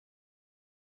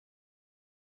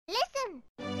Listen!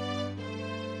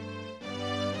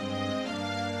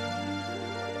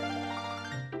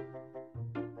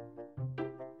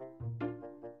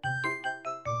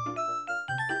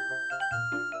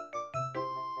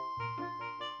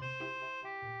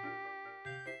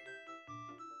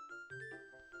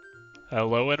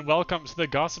 Hello and welcome to the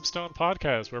Gossip Stone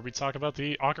podcast, where we talk about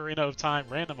the Ocarina of Time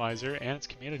randomizer and its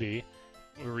community,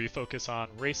 where we focus on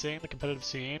racing, the competitive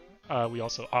scene. We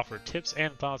also offer tips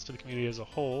and thoughts to the community as a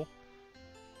whole.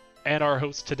 And our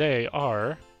hosts today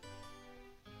are...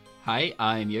 Hi,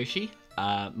 I'm Yoshi.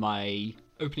 My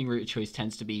opening route of choice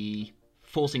tends to be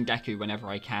Forcing Deku whenever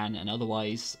I can, and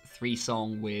otherwise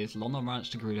 3-song with London Ranch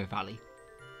to Gerudo Valley.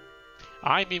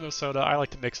 I'm Mimo Soda. I like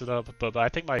to mix it up, but I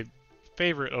think my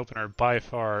favorite opener by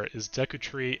far is Deku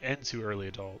Tree into Early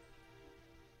Adult.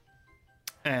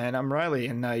 And I'm Riley,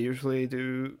 and I usually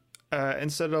do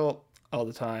Incidental all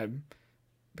the time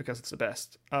because it's the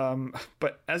best.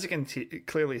 But as you can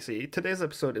clearly see, today's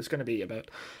episode is going to be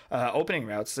about opening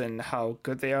routes and how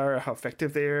good they are, how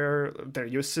effective they are, their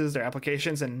uses, their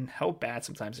applications, and how bad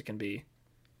sometimes it can be.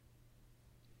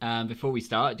 Before we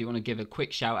start, I do want to give a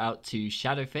quick shout out to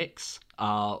Shadowfix,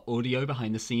 our audio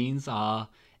behind the scenes, our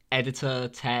editor,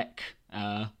 tech,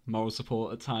 moral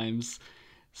support at times.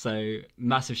 So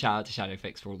massive shout out to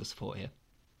Shadowfix for all the support here.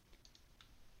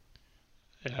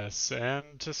 Yes, and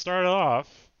to start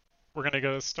off, we're going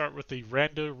to start with the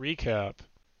rando recap.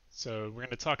 So we're going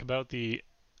to talk about the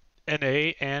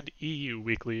NA and EU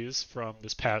weeklies from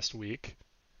this past week.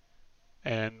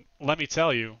 And let me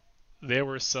tell you, there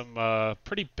were some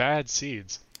pretty bad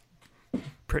seeds.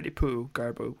 Pretty poo,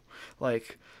 Garbo.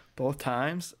 Like, both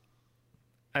times,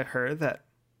 I've heard that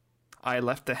I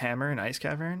left the hammer in Ice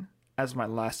Cavern as my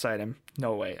last item.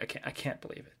 No way, I can't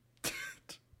believe it.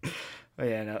 But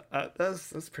yeah, no,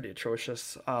 that's pretty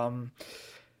atrocious.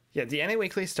 Yeah, the NA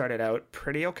Weekly started out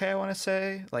pretty okay, I want to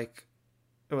say. Like,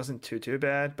 it wasn't too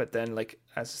bad, but then like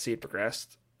as the seed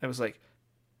progressed, it was like,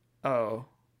 oh,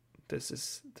 this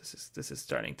is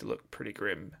starting to look pretty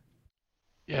grim.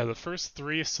 Yeah, the first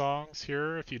 3 songs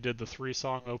here, if you did the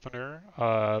 3-song opener,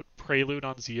 Prelude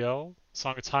on ZL,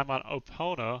 Song of Time on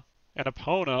Opona, and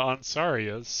Opona on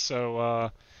Sarias.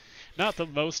 So, not the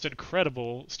most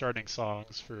incredible starting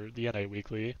songs for the NA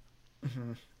Weekly.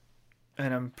 Mm-hmm.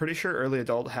 And I'm pretty sure Early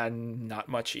Adult had not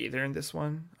much either in this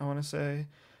one, I want to say.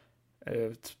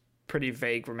 It's pretty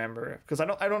vague, remember, because I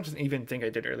don't even think I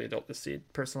did Early Adult this seed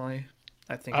personally.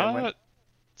 I think I went.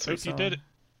 So if you did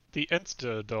the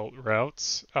Insta-Adult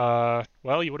routes, well,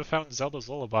 you would have found Zelda's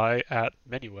Lullaby at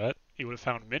Minuet. You would have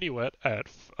found Minuet at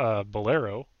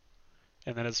Bolero.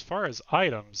 And then as far as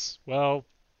items, well,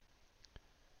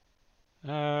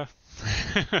 that's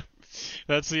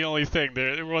the only thing.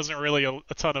 There wasn't really a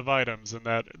ton of items in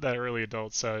that Early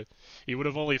Adult, so you would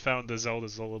have only found the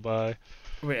Zelda's Lullaby.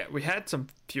 We had some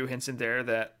few hints in there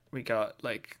that we got,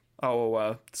 like,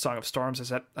 Song of Storms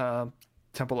is at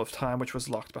Temple of Time, which was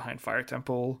locked behind Fire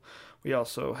Temple. We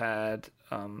also had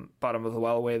Bottom of the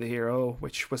Well, Way of the Hero,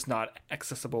 which was not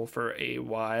accessible for a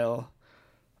while.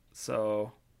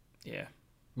 So, yeah.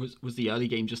 Was the early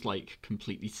game just like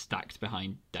completely stacked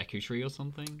behind Deku Tree or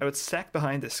something? I would stack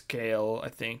behind the scale, I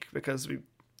think, because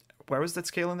where was that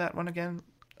scale in that one again?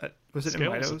 Was it in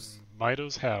Mido's?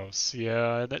 Mido's house,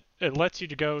 yeah. And it lets you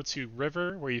to go to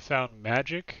River, where you found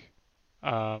magic.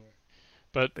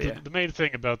 But yeah. The main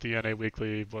thing about the NA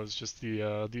Weekly was just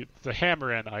the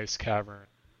Hammer and Ice Cavern.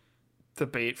 The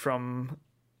bait from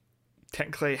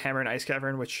technically Hammer and Ice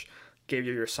Cavern, which gave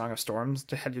you your Song of Storms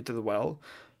to head you to the well.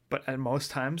 But at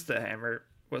most times, the hammer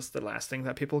was the last thing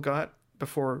that people got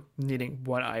before needing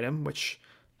one item, which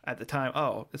at the time,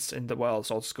 it's in the well,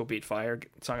 so I'll just go beat Fire,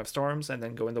 Song of Storms, and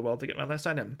then go in the well to get my last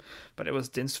item. But it was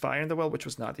Din's Fire in the well, which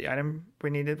was not the item we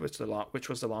needed, which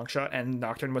was the long shot, and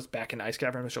Nocturne was back in Ice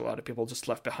Cavern, which a lot of people just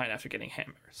left behind after getting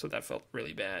Hammer. So that felt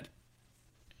really bad.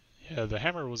 Yeah, the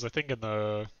Hammer was, I think, in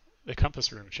the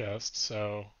Compass Room chest,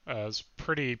 so it was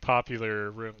pretty popular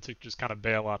room to just kind of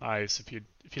bail on ice if you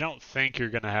don't think you're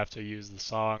gonna have to use the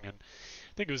song. And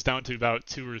I think it was down to about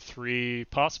 2 or 3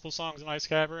 possible songs in Ice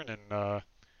Cavern, and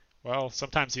well,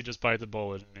 sometimes you just bite the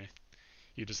bullet and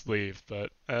you just leave,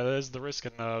 but there's the risk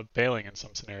in bailing in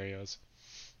some scenarios.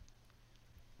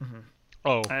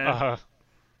 Mm-hmm.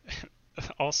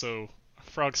 Also,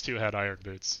 Frogs 2 had Iron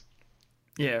Boots.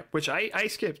 Yeah, which I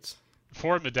skipped.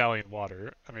 For Medallion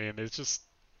Water, I mean, it's just...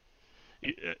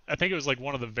 I think it was like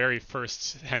one of the very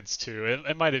first hints too.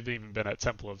 It might have even been at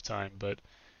Temple of Time, but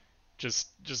just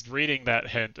reading that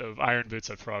hint of Iron Boots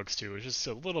at Frogs 2 was just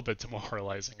a little bit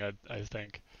demoralizing, I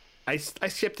think. I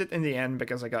skipped it in the end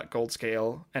because I got Gold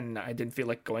Scale, and I didn't feel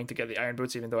like going to get the Iron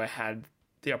Boots, even though I had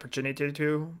the opportunity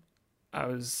to, I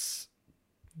was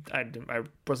I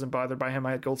wasn't bothered by him.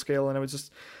 I had gold scale, and I was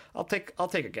just I'll take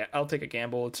a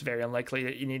gamble. It's very unlikely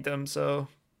that you need them, so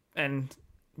and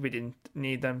we didn't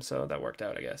need them, so that worked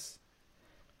out, I guess.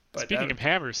 But Speaking of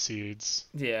hammer seeds,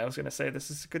 yeah, I was gonna say this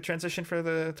is a good transition for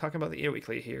the talking about the E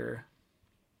Weekly here,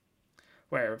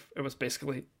 where it was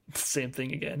basically the same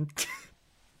thing again.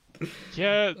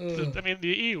 yeah, I mean the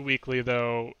EU Weekly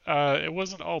though, it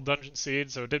wasn't all dungeon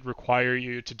seeds, so it did require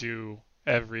you to do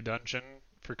every dungeon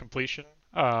for completion.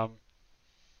 But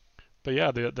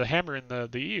yeah, the hammer in the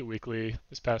EU Weekly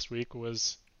this past week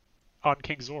was on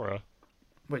King Zora.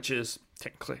 Which is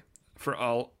technically, for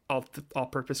all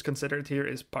purpose considered here,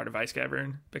 is part of Ice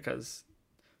Cavern, because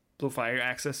Blue Fire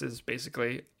Access is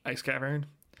basically Ice Cavern,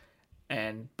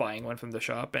 and buying one from the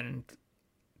shop, and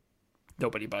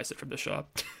nobody buys it from the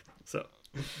shop. So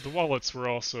The wallets were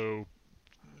also,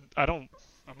 I'm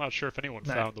not sure if anyone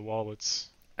Nah. found the wallets.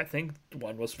 I think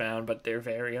one was found, but they're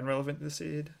very irrelevant to the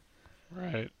seed.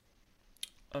 Right.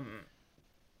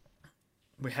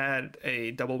 We had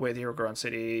a double with Hero Goron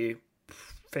City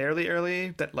fairly early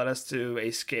that led us to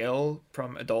a scale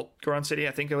from adult Goron City.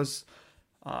 I think it was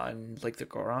on Lake the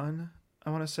Goron, I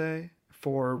want to say,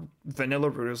 for Vanilla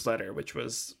Rudo's Letter, which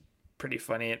was pretty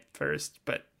funny at first,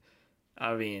 but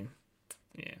I mean,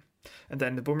 yeah. And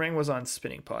then the Boomerang was on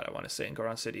Spinning Pot, I want to say, in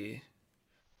Goron City.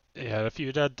 Yeah, if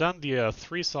you'd done the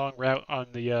 3-song route on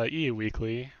the EU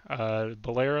Weekly,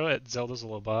 Bolero at Zelda's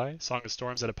Lullaby, Song of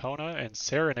Storms at Epona, and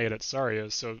Serenade at Saria,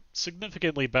 so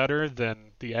significantly better than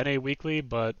the NA Weekly,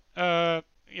 but,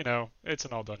 it's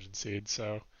an all dungeon seed,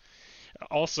 so.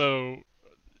 Also,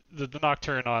 the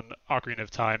Nocturne on Ocarina of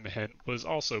Time hint was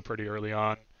also pretty early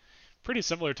on, pretty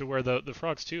similar to where the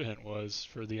Frogs 2 hint was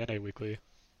for the NA Weekly.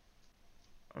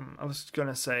 I was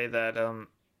gonna say that,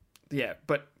 yeah,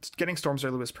 but getting Storms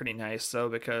early was pretty nice, though,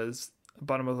 because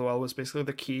Bottom of the Well was basically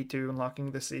the key to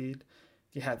unlocking the seed.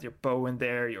 You had your bow in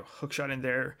there, your hookshot in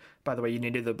there. By the way, you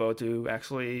needed the bow to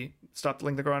actually stop the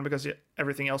Link the Goron, because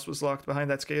everything else was locked behind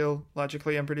that scale,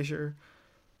 logically, I'm pretty sure.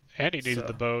 And you needed So-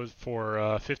 the bow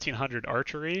for 1500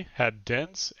 archery, had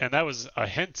Dens, and that was a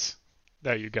hint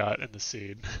that you got in the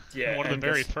seed. Yeah, One of the and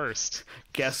very guess- first.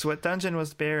 Guess what dungeon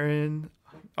was Baron?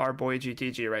 Our boy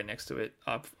GTG right next to it,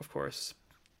 of course.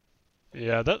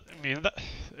 Yeah,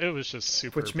 it was just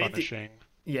super Which made the- punishing.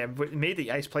 Yeah, but it made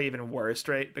the ice play even worse,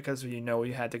 right? Because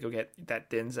you had to go get that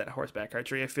Dins at horseback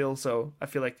archery, I feel. So I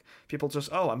feel like people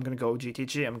just, I'm going to go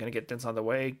GTG. I'm going to get Dins on the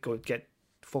way. Go get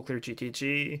full clear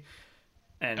GTG.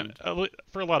 And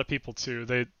For a lot of people too,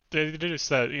 they deduce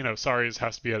that Sari's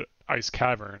has to be at Ice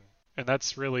Cavern, and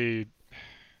that's really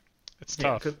it's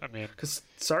Yeah, tough. I mean, because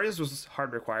Saria's was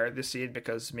hard required this seed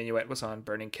because Minuet was on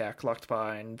Burning Cack, locked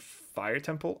behind Forest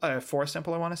Temple, I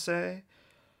want to say.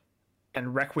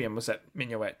 And Requiem was at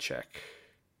Minuet check.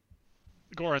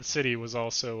 Goron City was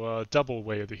also a double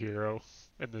way of the hero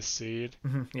in this seed.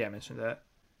 Yeah, I mentioned that.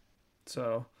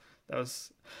 So that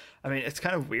was, I mean, it's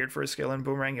kind of weird for a skill in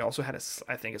Boomerang. You also had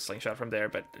I think a slingshot from there,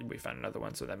 but we found another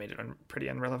one, so that made it pretty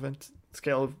irrelevant.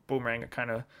 Scale of Boomerang,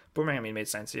 I mean, made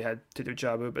sense. You had to do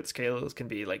Jabu, but scales can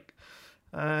be like,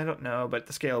 I don't know, but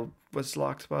the scale was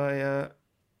locked by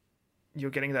you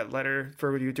getting that letter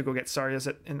for you to go get Saria's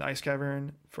in Ice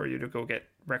Cavern, for you to go get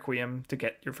Requiem to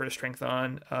get your first strength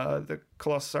on the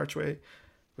Colossus Archway,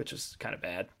 which is kind of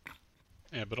bad.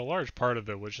 Yeah, but a large part of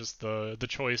it was just the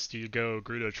choice: do you go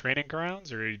Gerudo Training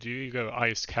Grounds or do you go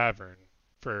Ice Cavern?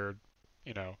 For,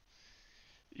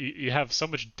 you have so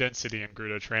much density in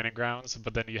Gerudo Training Grounds,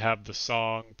 but then you have the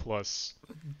song plus.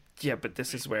 Yeah, but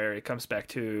this is where it comes back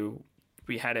to,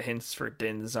 we had a hint for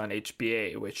Dins on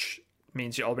HBA, which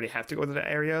means you already have to go to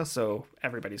that area, so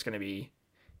everybody's going to be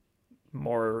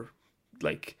more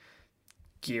like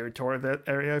geared toward that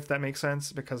area, if that makes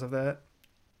sense, because of that.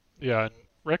 Yeah, and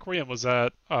Requiem was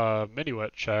at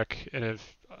Minuet check, and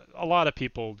if a lot of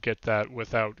people get that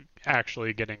without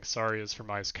actually getting Saria's from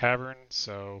Ice Cavern,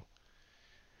 so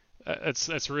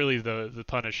it's really the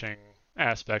punishing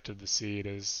aspect of the seed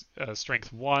is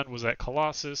strength 1 was at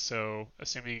Colossus, so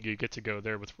assuming you get to go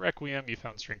there with Requiem, you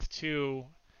found strength 2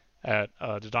 at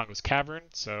Dodongo's Cavern,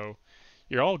 so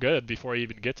you're all good before you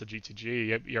even get to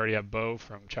GTG. You already have Bow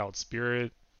from Child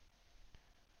Spirit,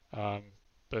 but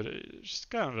it's just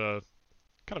kind of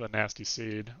a nasty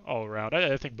seed all around.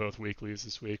 I think both weeklies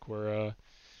this week were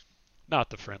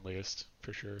not the friendliest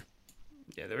for sure.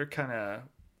 Yeah, they were kind of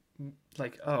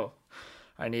like,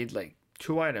 I need like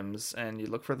 2 items, and you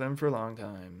look for them for a long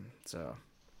time. So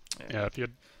yeah, if you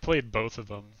had played both of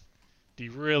them, do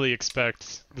you really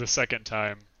expect the second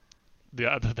time the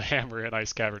hammer in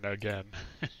Ice Cavern again?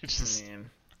 Just... Man.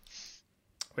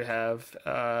 We have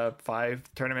 5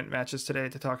 tournament matches today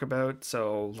to talk about,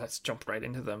 so let's jump right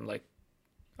into them. Like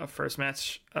a first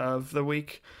match of the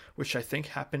week, which I think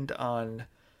happened on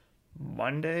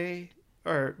Monday,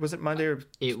 or was it Monday or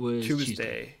It was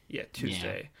Tuesday? Yeah,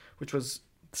 Tuesday, which was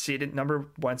seeded number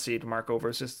 1 seed Marco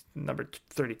versus number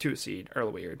 32 seed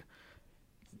Earl Weird.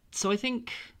 So I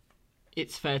think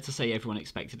it's fair to say everyone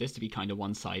expected this to be kind of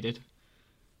one-sided.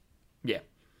 Yeah,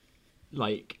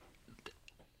 Like,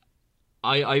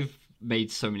 I've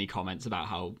made so many comments about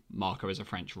how Marco is a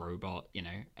French robot. You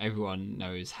know, everyone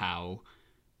knows how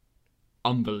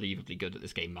unbelievably good at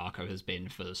this game Marco has been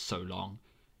for so long.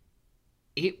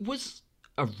 It was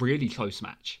a really close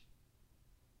match.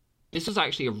 This was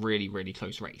actually a really, really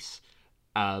close race.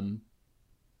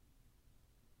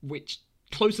 Which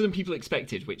closer than people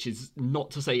expected, which is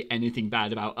not to say anything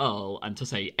bad about Earl and to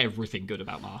say everything good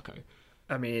about Marco.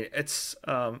 I mean it's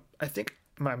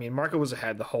Marco was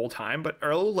ahead the whole time, but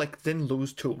Earl like didn't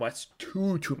lose too much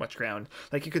ground.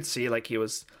 Like you could see like he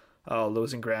was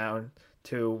losing ground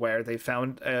to where they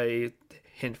found a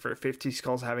hint for 50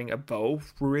 skulls having a bow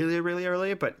really, really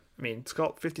early. But I mean,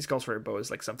 50 skulls for a bow is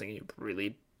like something you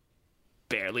really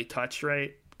barely touch,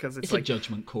 right? Because it's like a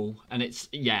judgment call, and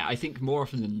I think more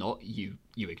often than not you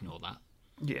ignore that.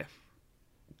 Yeah.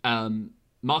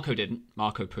 Marco didn't.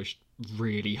 Marco pushed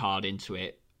really hard into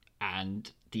it,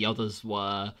 and the others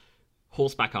were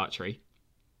horseback archery,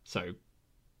 so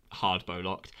hard bow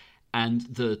locked, and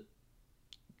the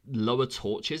lower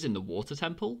torches in the water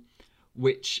temple,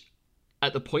 which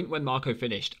at the point when Marco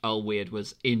finished, Earl Weird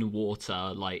was in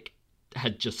water, like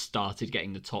had just started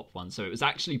getting the top one. So it was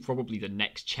actually probably the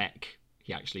next check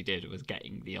he actually did was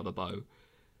getting the other bow.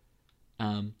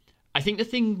 I think the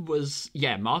thing was,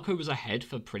 Marco was ahead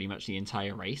for pretty much the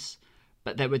entire race,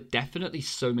 but there were definitely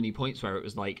so many points where it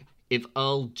was like, if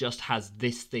Earl just has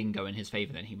this thing go in his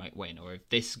favor, then he might win. Or if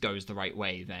this goes the right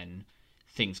way, then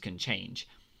things can change.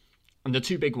 And the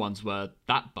 2 big ones were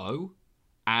that bow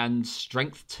and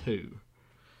strength 2.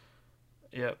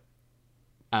 Yep.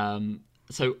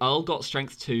 So Earl got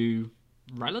strength 2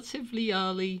 relatively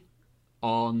early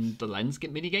on the lens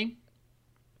minigame.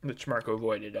 Which Marco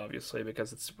avoided, obviously,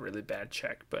 because it's a really bad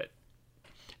check, but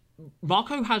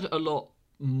Marco had a lot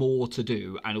more to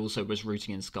do and also was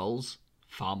rooting in skulls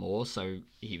far more, so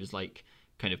he was like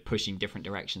kind of pushing different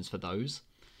directions for those.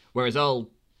 Whereas Earl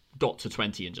got to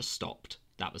 20 and just stopped.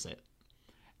 That was it.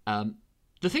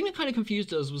 The thing that kind of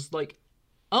confused us was like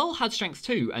Earl had strength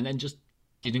 2 and then just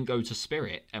didn't go to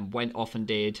spirit and went off and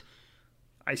did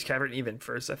Ice Cavern even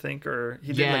first, I think, or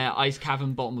he did Ice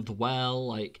Cavern, bottom of the well,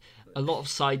 like a lot of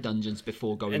side dungeons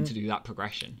before going to do that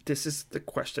progression. This is the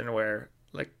question where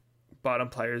like bottom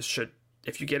players should,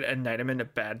 if you get an item in a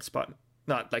bad spot,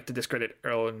 not like to discredit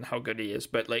Earl and how good he is,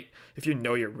 but like if you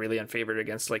know you're really unfavored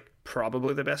against like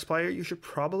probably the best player, you should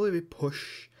probably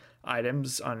push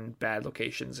items on bad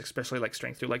locations, especially like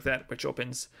strength 2 like that, which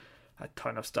opens a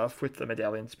ton of stuff with the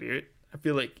medallion spirit. I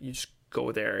feel like you just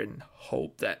go there and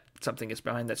hope that something is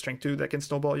behind that strength 2 that can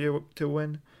snowball you to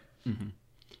win. Mm-hmm.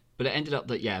 But it ended up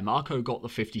that Marco got the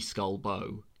 50 skull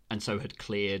bow and so had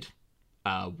cleared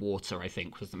water, I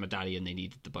think was the medallion they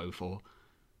needed the bow for,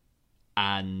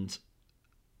 and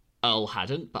Earl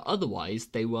hadn't. But otherwise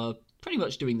they were pretty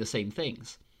much doing the same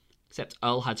things, except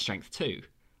Earl had strength 2.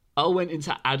 Earl went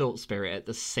into adult spirit at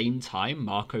the same time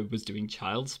Marco was doing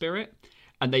child spirit,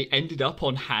 and they ended up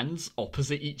on hands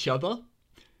opposite each other.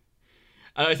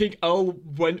 And I think Earl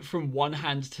went from one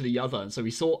hand to the other, and so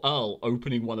we saw Earl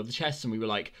opening one of the chests, and we were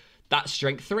like, that's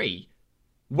strength 3.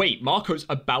 Wait, Marco's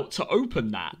about to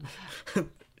open that.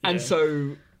 And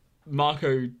so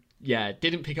Marco,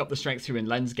 didn't pick up the strength 2 in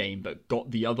Lens game, but got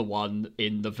the other one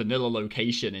in the vanilla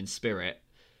location in Spirit,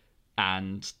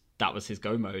 and that was his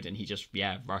go mode, and he just,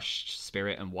 rushed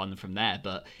Spirit and won from there.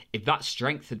 But if that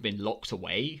strength had been locked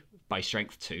away by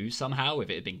strength 2 somehow, if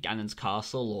it had been Ganon's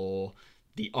Castle or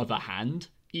the other hand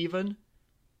even,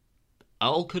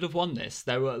 Earl could have won this.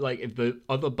 There were like, if the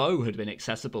other bow had been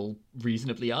accessible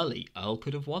reasonably early, Earl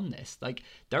could have won this. Like,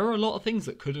 there are a lot of things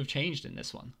that could have changed in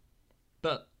this one,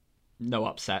 but no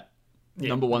upset.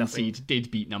 Number 1 seed did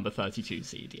beat number 32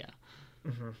 seed.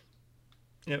 Mm-hmm.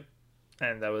 Yep.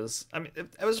 And that was,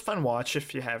 it was a fun watch.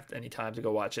 If you have any time to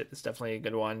go watch it, it's definitely a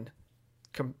good one.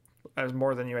 It was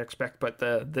more than you expect, but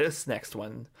this next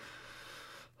one,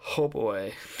 oh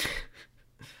boy.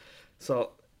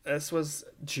 So this was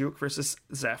Juke versus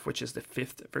Zeph, which is the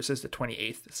 5th versus the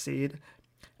 28th seed.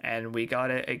 And we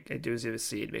got a doozy of a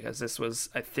seed because this was,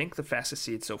 I think, the fastest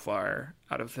seed so far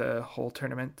out of the whole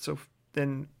tournament. So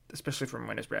then, especially from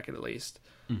winner's bracket at least.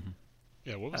 Mm-hmm.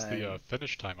 Yeah, what was the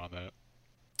finish time on that?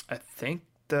 I think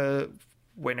the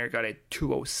winner got a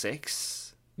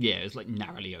 206. Yeah, it was like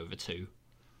narrowly over 2.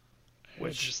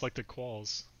 It's just like the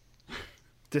quals.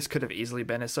 This could have easily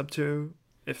been a sub 2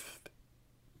 if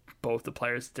both the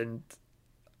players didn't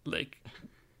like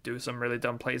do some really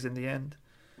dumb plays in the end.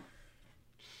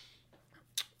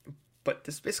 But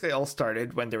this basically all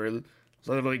started when they were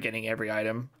literally getting every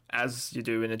item, as you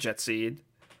do in a Jet Seed.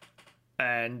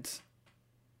 And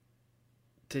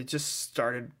they just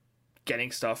started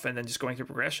getting stuff and then just going through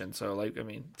progression. So, like, I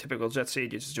mean, typical Jet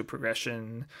Seed, you just do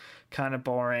progression, kind of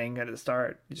boring at the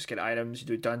start. You just get items, you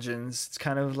do dungeons. It's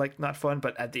kind of, like, not fun.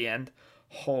 But at the end,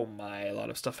 oh my, a lot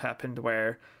of stuff happened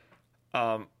where,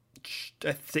 I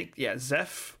think, yeah,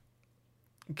 Zeph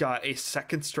got a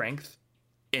second strength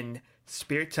in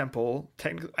Spirit Temple.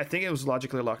 Technically, I think it was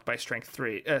logically locked by strength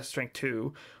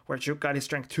 2, where Juke got his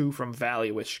strength 2 from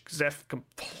Valley, which Zeph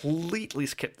completely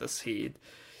skipped the seed,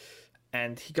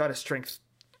 and he got a strength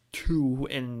 2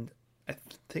 in, I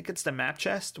think it's the map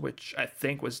chest, which I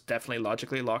think was definitely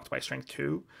logically locked by strength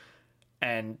 2,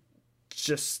 and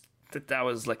just that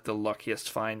was like the luckiest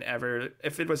find ever.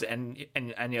 If it was any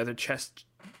other chest,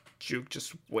 Juke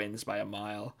just wins by a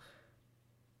mile.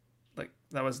 Like,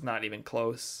 that was not even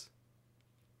close.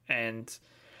 And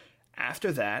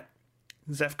after that,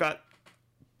 Zeph got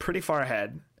pretty far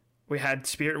ahead. We had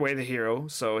Spirit Way the hero,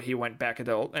 so he went back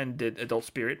adult and did adult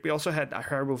Spirit. We also had a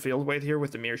Horrible Field Way the hero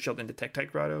with the Mirror Shield and the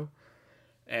Tektite Grotto.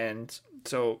 And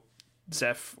so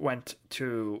Zeph went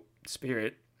to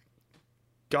Spirit,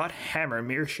 got Hammer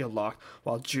Mirror Shield locked,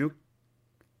 while Juke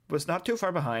was not too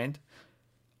far behind.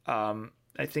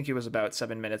 I think he was about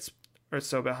 7 minutes or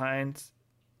so behind.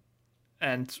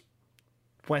 And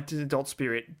went to the Adult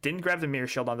Spirit, didn't grab the Mirror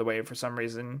Shield on the way for some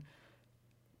reason.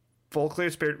 Full clear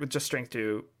Spirit with just Strength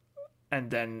 2, and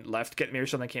then left, get Mirror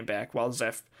Shield, and came back, while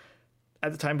Zeph,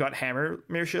 at the time, got Hammer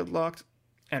Mirror Shield locked,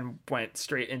 and went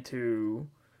straight into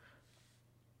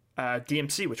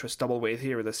DMC, which was double Way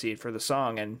here with the seed for the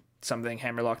song, and something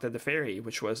Hammer locked at the Fairy,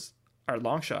 which was our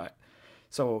long shot.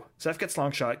 So Zeph gets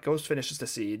long shot, goes, finishes the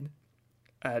seed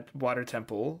at Water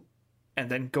Temple, and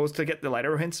then goes to get the light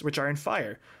arrow hints, which are in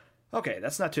fire. Okay,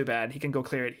 that's not too bad. He can go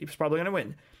clear it. He's probably going to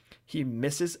win. He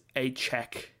misses a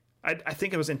check. I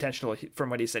think it was intentional from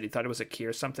what he said. He thought it was a key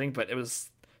or something, but it was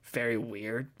very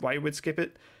weird why he would skip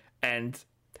it. And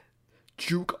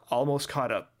Juke almost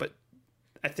caught up, but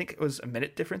I think it was a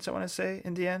minute difference, I want to say,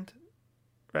 in the end.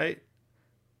 Right?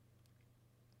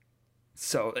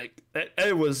 So, like,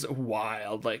 it was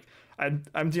wild. Like,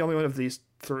 I'm the only one of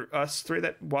us three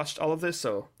that watched all of this,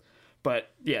 so...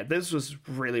 But, yeah, this was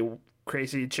really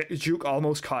crazy. Juke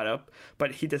almost caught up,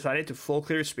 but he decided to full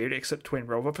clear Spirit except Twin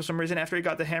Rova for some reason after he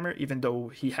got the hammer, even though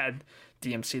he had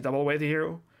DMC double away the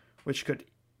hero, which could,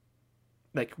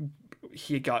 like,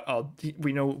 he got all...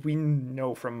 We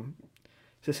know from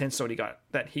his hints that he got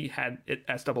that he had it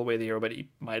as double away the hero, but he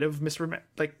might have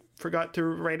forgot to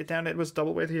write it down that it was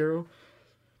double away the hero.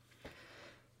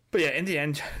 But yeah, in the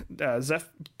end,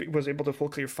 Zeph was able to full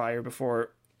clear fire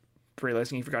before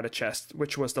realizing he forgot a chest,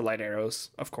 which was the light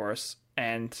arrows, of course,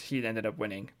 and he ended up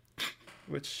winning,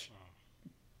 which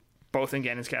both in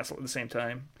Ganon's castle at the same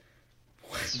time.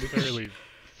 It's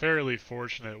fairly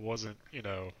fortunate it wasn't,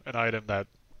 an item that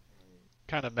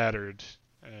kind of mattered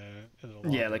in the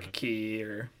long run. Like a key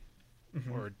or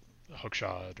a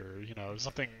hookshot or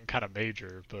something kind of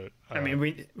major. But I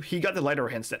mean, he got the light arrow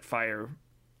hints that fire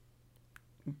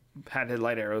had his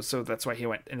light arrows, so that's why he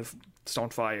went in stone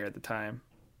fire at the time.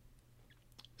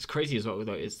 It's crazy as well,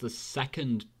 though. It's the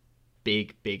second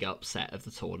big upset of the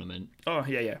tournament. Oh,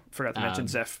 yeah. Forgot to mention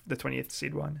Zeph, the 28th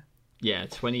seed one. Yeah,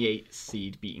 28th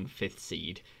seed beating 5th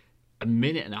seed. A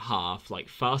minute and a half, like,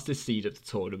 fastest seed of the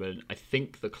tournament. I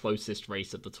think the closest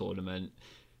race of the tournament.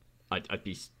 I'd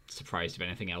be surprised if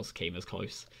anything else came as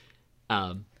close.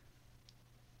 And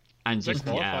does just, it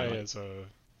qualify as a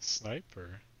snipe,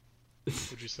 or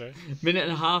would you say? Minute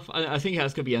and a half? I think it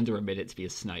has to be under a minute to be a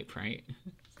snipe, right?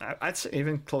 I'd say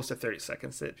even close to 30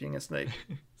 seconds it being a snipe.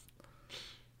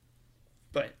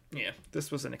 But yeah, this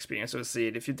was an experience with a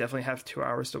seed. If you definitely have 2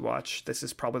 hours to watch, this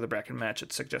is probably the bracket match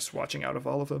I'd suggest watching out of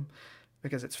all of them,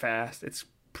 because it's fast. It's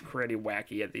pretty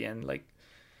wacky at the end. Like,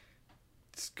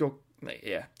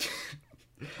 yeah.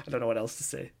 I don't know what else to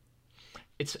say.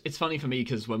 It's funny for me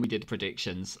because when we did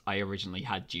predictions, I originally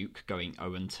had Duke going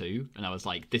 0-2, and I was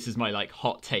like, this is my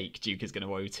hot take, Duke is going to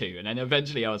 0-2, and then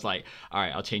eventually I was like, all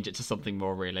right, I'll change it to something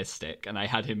more realistic, and I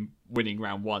had him winning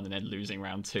round 1 and then losing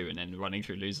round 2 and then running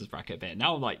through losers bracket a bit.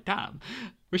 Now I'm like, damn,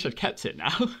 wish I'd kept it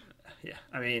now. Yeah,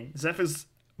 I mean, Zeph is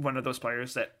one of those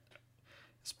players that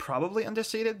is probably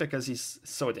understated because he's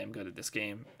so damn good at this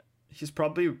game. He's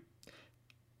probably,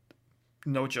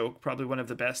 no joke, probably one of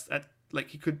the best at like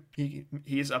he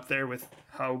is up there with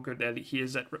how good that he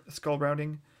is at skull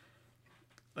rounding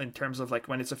in terms of like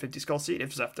when it's a 50 skull seed.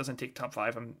 If Zeph doesn't take top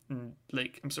 5,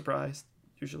 I'm surprised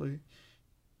usually.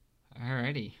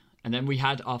 Alrighty. And then we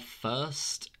had our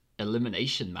first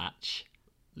elimination match.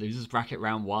 Losers bracket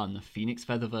round 1, Phoenix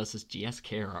Feather versus GS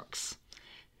Kirox.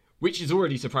 Which is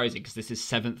already surprising because this is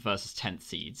 7th versus 10th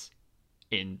seeds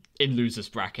in losers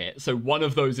bracket. So one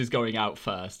of those is going out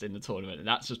first in the tournament, and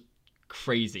that's just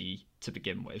crazy to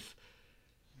begin with.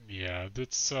 Yeah,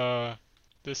 that's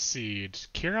this seed.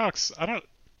 Kirox,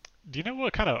 do you know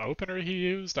what kind of opener he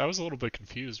used? I was a little bit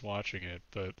confused watching it,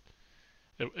 but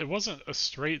it wasn't a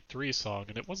straight 3-song,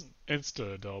 and it wasn't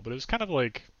insta-adult, but it was kind of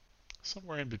like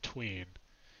somewhere in between.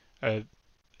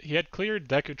 He had cleared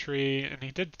Deku Tree, and he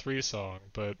did 3-song,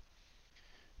 but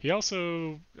he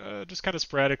also just kind of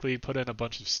sporadically put in a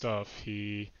bunch of stuff.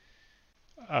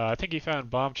 I think he found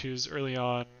Bomb Chews early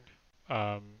on.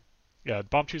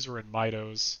 Bomb Chews were in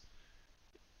Mitos.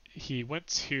 He went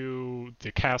to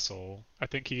the castle. I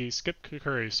think he skipped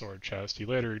Kukuri Sword Chest. He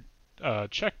later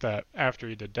checked that after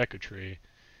he did Deku Tree.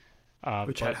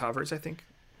 Which had hovers, I think.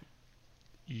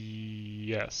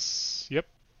 Yes. Yep.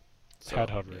 So,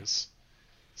 had hovers. Yeah.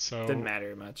 So didn't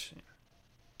matter much.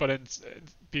 But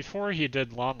before he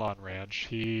did Lon Lon Ranch,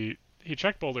 he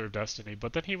checked Boulder of Destiny,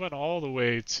 but then he went all the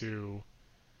way to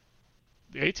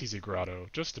the ATZ Grotto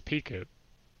just to peek it.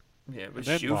 Yeah, which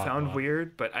you found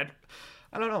weird, but I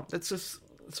don't know. It's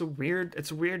a weird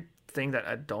thing that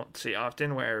I don't see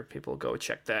often, where people go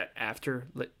check that after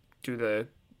do the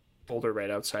boulder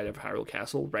right outside of Hyrule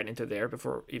Castle, right into there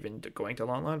before even going to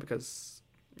Lon Lon, because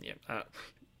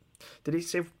did he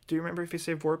save? Do you remember if he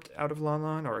saved warped out of Lon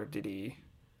Lon, or did he?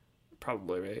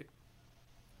 Probably,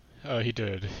 right? He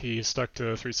did. He stuck to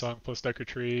 3-song plus Deku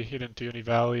Tree. He didn't do any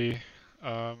Valley.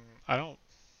 I don't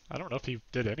know if he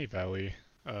did any Valley,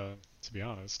 to be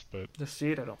honest. But the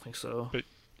seed, I don't think so. But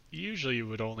usually you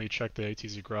would only check the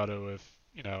ATZ Grotto if,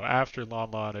 after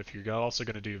Lon Lon, if you're also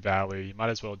going to do Valley, you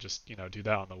might as well just, do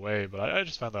that on the way. But I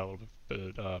just found that a little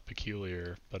bit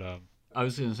peculiar. But I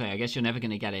was going to say, I guess you're never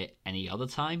going to get it any other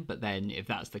time. But then if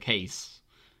that's the case,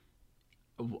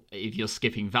 if you're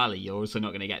skipping Valley, you're also not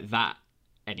going to get that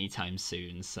anytime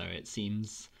soon. So it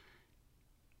seems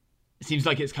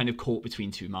like it's kind of caught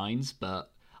between two minds, but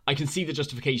I can see the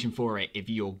justification for it if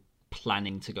you're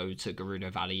planning to go to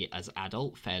Gerudo Valley as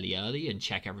adult fairly early and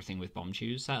check everything with Bomb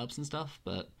Chews setups and stuff.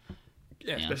 But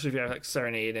yeah, especially if you have like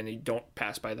Serenade and you don't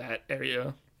pass by that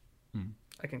area.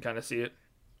 I can kind of see it.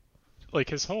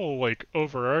 Like his whole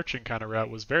overarching kind of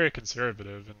route was very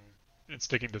conservative and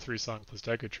sticking to 3-song plus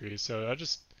Deku Tree. So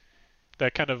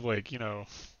that kind of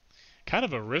kind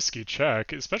of a risky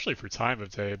check, especially for time of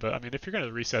day. But I mean, if you're going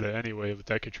to reset it anyway with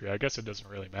Deku Tree, I guess it doesn't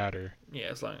really matter. Yeah,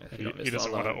 as long as he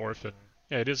doesn't want to orphan.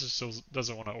 Yeah, he still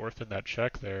doesn't want to orphan that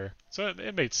check there. So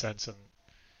it made sense, and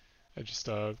it just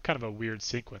kind of a weird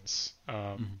sequence.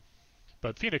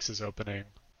 But Phoenix's opening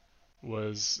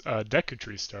was Deku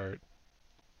Tree start.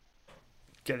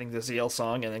 Getting the ZL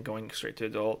song and then going straight to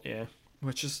adult, yeah.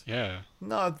 Which is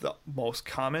not the most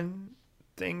common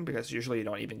thing, because usually you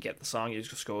don't even get the song, you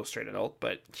just go straight adult.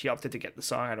 But he opted to get the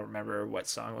song. I don't remember what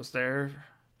song was there.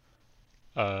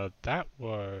 That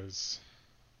was...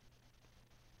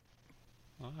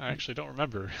 Well, I actually don't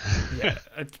remember. Yeah,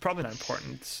 it's probably not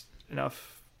important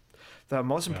enough. The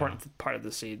most important part of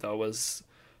the seed, though, was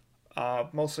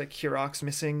mostly Kirox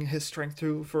missing his strength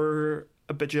 2 for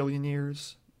a bajillion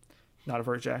years. Not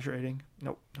over-exaggerating.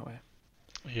 Nope, no way.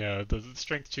 Yeah, the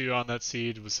strength 2 on that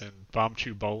seed was in Bomb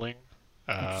Chew Bowling.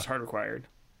 It's hard required.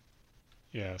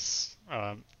 Yes.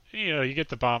 You get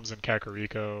the bombs in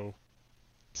Kakariko.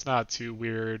 It's not too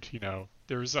weird.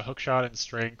 There was a hookshot in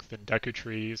strength in Deku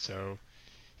Tree, so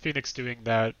Phoenix doing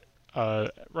that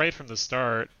right from the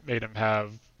start made him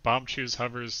have Bomb Chews,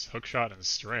 hovers, hookshot, and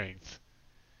strength.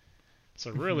 So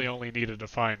really only needed to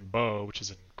find Bow, which is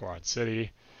in Goron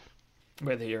City.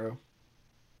 Where the hero.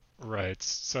 Right.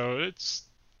 So it's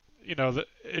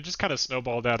it just kind of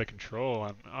snowballed out of control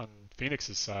on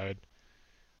Phoenix's side.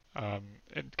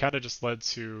 It kind of just led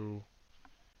to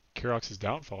Kirox's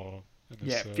downfall in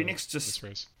this, Phoenix this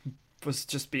race.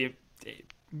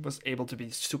 was able to be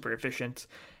super efficient,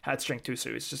 had strength 2, so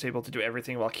he was just able to do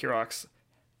everything, while Kirox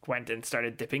went and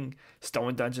started dipping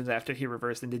stone dungeons after he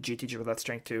reversed into GTG with that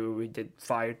strength 2. We did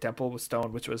Fire Temple with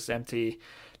stone, which was empty.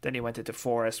 Then he went into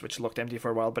Forest, which looked empty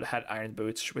for a while, but had Iron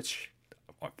Boots, which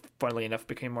funnily enough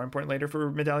became more important later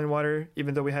for Medallion Water,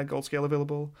 even though we had Gold Scale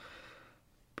available.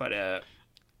 But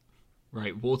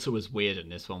right, water was weird in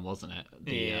this one, wasn't it?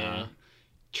 The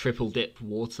triple dip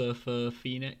water for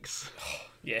Phoenix.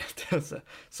 Yeah, that's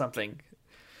something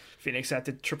Phoenix had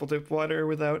to triple dip water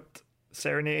without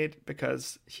Serenade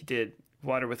because he did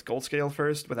water with Gold Scale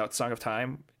first without Song of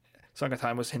Time. Song of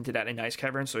Time was hinted at in Ice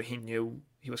Cavern, so he knew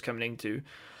he was coming to.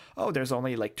 Oh, there's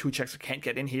only like 2 checks that can't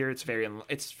get in here. It's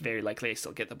very likely I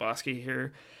still get the Bosky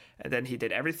here. And then he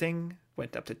did everything,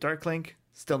 went up to Darklink,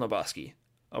 still no Bosky.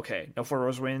 Okay, no 4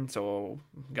 Rose Wind, so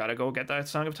gotta go get that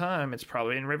Song of Time. It's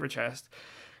probably in River Chest.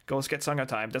 Goes get Song of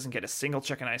Time, doesn't get a single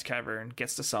check in Ice Cavern,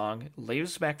 gets the song,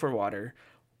 leaves back for water,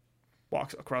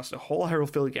 walks across the whole Hyrule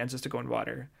Field again just to go in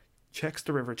water, checks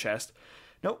the River Chest.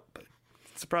 Nope.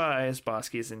 Surprise,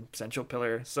 Bosky's in Central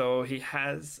Pillar. So he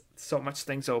has so much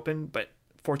things open, but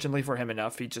fortunately for him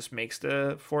enough, he just makes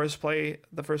the Forest play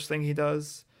the first thing he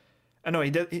does. Oh no,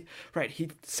 he did. He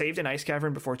saved an Ice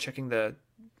Cavern before checking the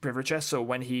River Chest, so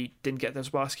when he didn't get this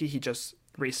Bosky, he just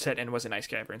reset and was in Ice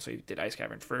Cavern, so he did Ice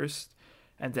Cavern first,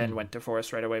 and then went to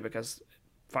Forest right away because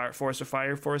Forest of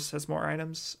Fire Forest has more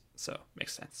items, so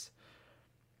makes sense.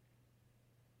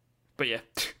 But yeah,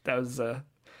 that was and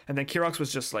then Kirox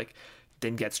was just like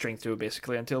didn't get strength through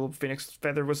basically until Phoenix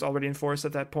Feather was already in Forest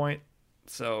at that point,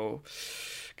 so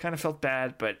kind of felt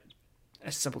bad, but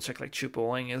a simple check like Choop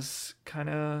Bowling is kind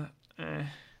of Yeah,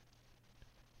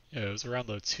 it was around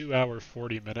the 2 hour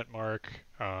 40 minute mark.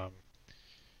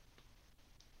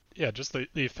 Yeah, just the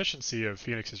efficiency of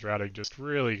Phoenix's routing just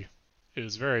really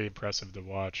is very impressive to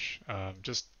watch.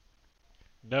 Just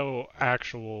no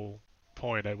actual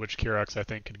point at which Kirax, I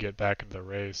think, could get back into the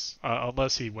race,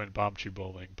 unless he went Bombchu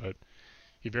bowling. But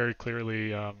he very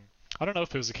clearly, I don't know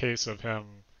if it was a case of him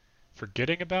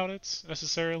forgetting about it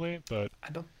necessarily, but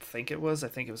I don't think it was. I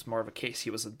think it was more of a case he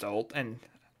was adult, and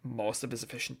most of his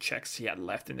efficient checks he had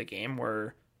left in the game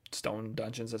were stone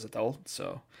dungeons as adult.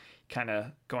 So, kind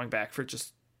of going back for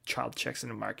just child checks in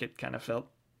the market kind of felt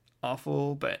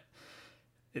awful, but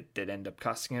it did end up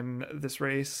costing him this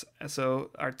race. So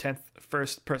our 10th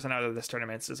first person out of this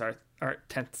tournament is our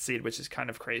 10th seed, which is kind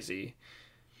of crazy.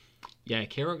 Yeah,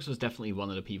 Kirox was definitely one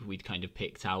of the people we'd kind of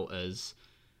picked out as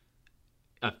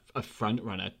a front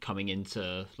runner coming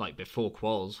into, like, before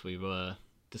quals. We were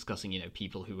discussing,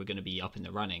 people who were going to be up in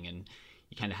the running, and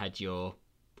you kind of had your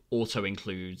auto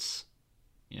includes,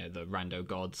 the rando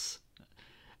gods.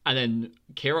 And then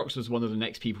Kirox was one of the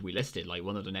next people we listed, like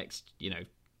one of the next,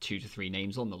 2 to 3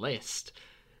 names on the list.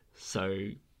 So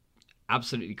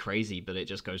absolutely crazy, but it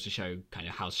just goes to show kind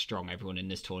of how strong everyone in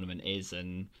this tournament is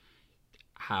and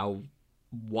how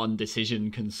one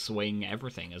decision can swing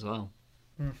everything as well.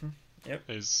 Mm-hmm. Yep.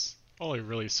 There's only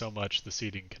really so much the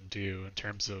seeding can do in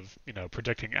terms of,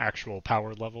 predicting actual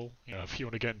power level. If you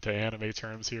want to get into anime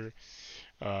terms here,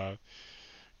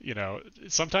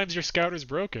 sometimes your scout is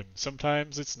broken.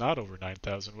 Sometimes it's not over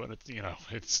 9,000 when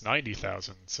it's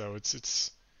 90,000. So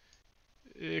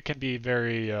it can be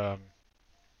very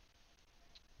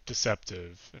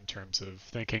deceptive in terms of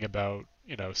thinking about,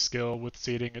 skill with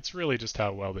seeding. It's really just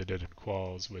how well they did in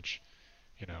quals, which,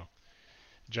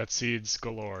 jet seeds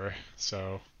galore.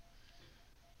 So,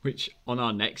 which on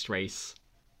our next race,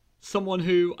 someone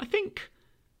who I think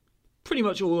pretty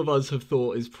much all of us have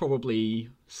thought is probably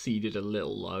seeded a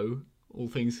little low, all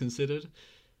things considered.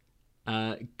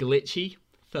 Glitchy,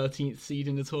 13th seed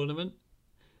in the tournament,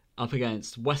 up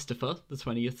against Westifer, the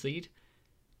 20th seed.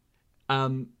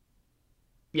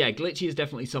 Yeah, Glitchy is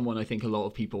definitely someone I think a lot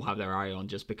of people have their eye on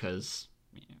just because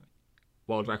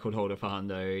world record holder for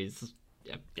Hundo. He's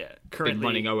currently been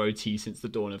running OOT since the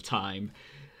dawn of time.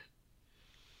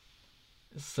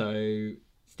 So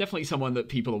it's definitely someone that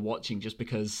people are watching just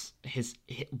because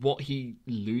what he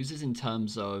loses in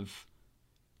terms of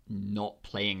not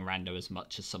playing rando as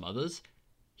much as some others,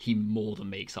 he more than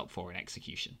makes up for in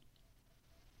execution.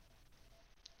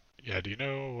 Yeah, do you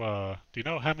know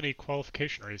how many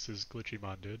qualification races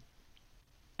Glitchymon did?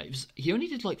 He only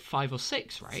did like 5 or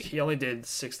 6, right? He only did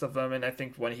 6 of them, and I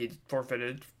think one he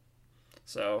forfeited.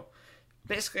 So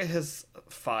basically his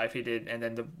 5 he did, and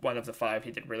then one of the 5 he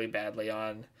did really badly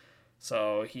on.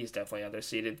 So he's definitely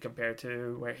underseeded compared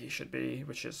to where he should be,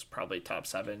 which is probably top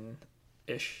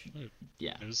 7-ish.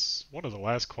 Yeah. It was one of the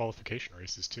last qualification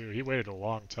races too. He waited a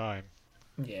long time.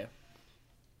 Yeah.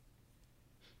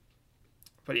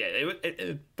 But yeah,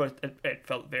 it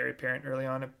felt very apparent early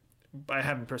on. I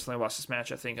haven't personally watched this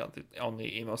match. I think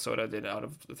only Emo Soda did out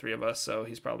of the 3 of us, so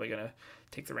he's probably going to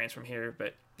take the reins from here.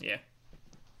 But yeah.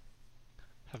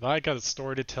 Have I got a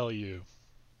story to tell you?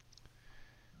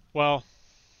 Well,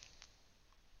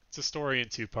 it's a story in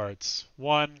 2 parts.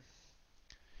 One,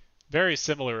 very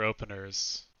similar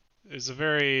openers. It was a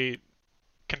very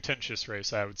contentious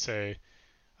race, I would say.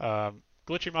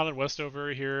 Glitchymon and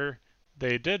Westover here,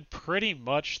 they did pretty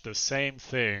much the same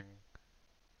thing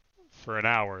for an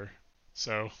hour.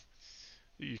 So,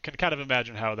 you can kind of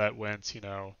imagine how that went.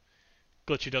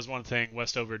 Glitchy does one thing,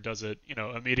 Westover does it,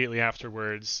 immediately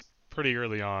afterwards, pretty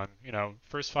early on.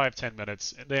 First 5-10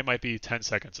 minutes, and they might be 10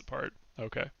 seconds apart.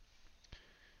 Okay.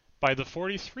 By the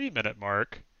 43-minute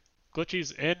mark,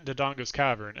 Glitchy's in Dodongo's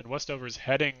Cavern, and Westover's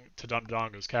heading to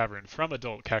Dodongo's Cavern from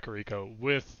adult Kakariko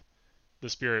with the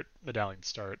Spirit Medallion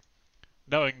start,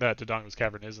 knowing that Dodongo's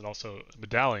Cavern isn't also a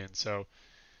medallion, so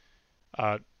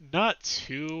not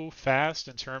too fast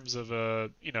in terms of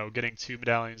getting 2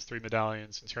 medallions, 3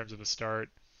 medallions in terms of a start.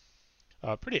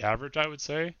 Pretty average, I would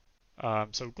say.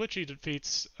 So Glitchy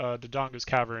defeats Dodongo's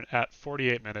Cavern at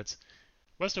 48 minutes.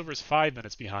 Westover's 5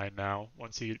 minutes behind now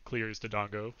once he clears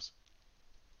Dodongo's.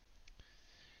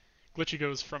 Glitchy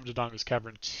goes from Dodongo's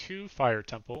Cavern to Fire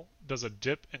Temple, does a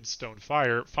dip in Stone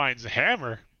Fire, finds a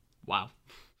hammer. Wow.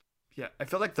 Yeah, I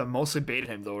feel like the mostly baited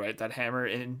him though, right? That hammer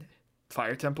in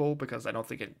Fire Temple, because I don't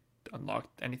think it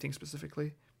unlocked anything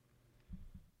specifically.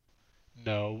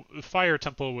 No, Fire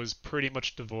Temple was pretty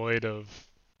much devoid of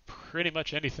pretty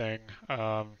much anything.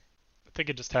 I think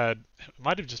it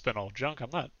might have just been all junk. I'm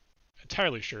not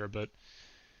entirely sure, but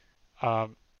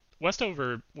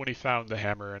Westover, when he found the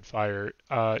hammer and fire,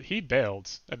 he bailed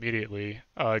immediately.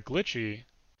 Glitchy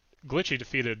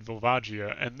defeated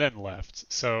Volvagia and then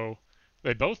left. So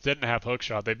they both didn't have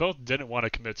hookshot. They both didn't want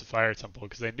to commit to Fire Temple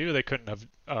because they knew they couldn't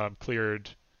have cleared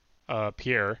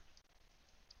Pierre,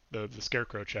 the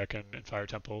Scarecrow check in Fire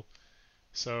Temple.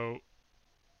 So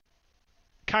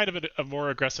kind of a more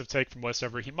aggressive take from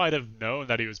Westover. He might have known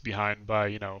that he was behind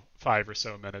by 5 or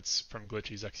so minutes from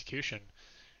Glitchy's execution,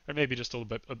 or maybe just a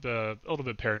little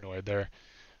bit paranoid there.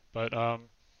 But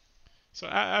so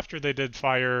after they did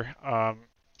fire,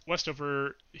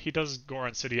 Westover, he does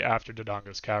Goron City after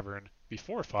Dodongo's Cavern.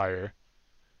 Before fire,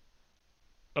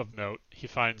 of note, he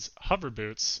finds Hover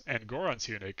Boots and Goron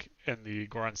Tunic in the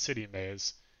Goron City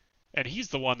maze. And he's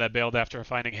the one that bailed after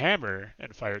finding Hammer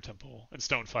in Fire Temple, and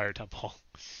Stone Fire Temple.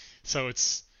 So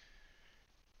it's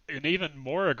an even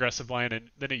more aggressive line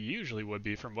than it usually would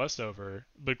be from Westover.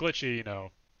 But Glitchy,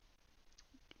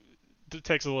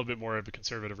 takes a little bit more of a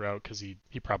conservative route because he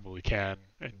probably can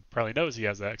and probably knows he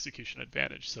has that execution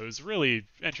advantage. So it's really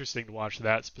interesting to watch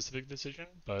that specific decision.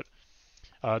 But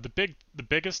the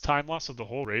biggest time loss of the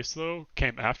whole race though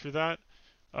came after that.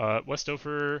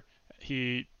 Westover,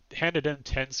 he handed in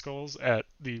 10 skulls at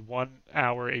the 1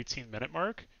 hour 18-minute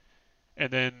mark, and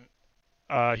then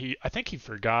I think he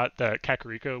forgot that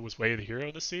Kakariko was Way of the Hero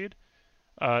in the seed.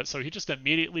 So he just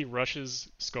immediately rushes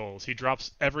skulls. He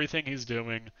drops everything he's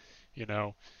doing.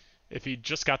 If he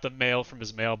just got the mail from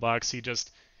his mailbox,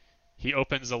 he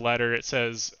opens a letter. It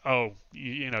says, "Oh,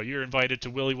 you're invited to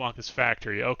Willy Wonka's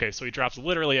factory." Okay, so he drops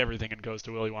literally everything and goes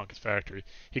to Willy Wonka's factory.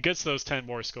 He gets those 10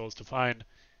 more skulls to find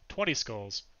 20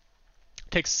 skulls.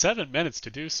 It takes 7 minutes to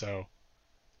do so,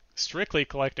 strictly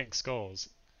collecting skulls,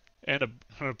 and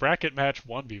a bracket match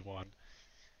 1v1.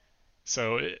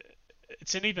 So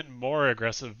it's an even more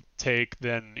aggressive take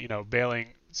than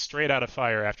bailing straight out of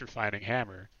fire after finding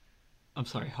Hammer. I'm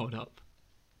sorry, hold up.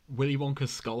 Willy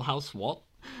Wonka's Skull House, what?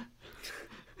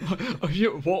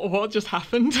 What just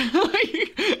happened?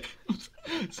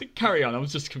 Carry on, I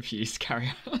was just confused. Carry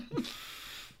on.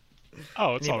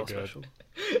 Oh, it's all good. Special.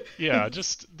 Yeah,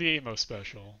 just the emo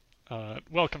special.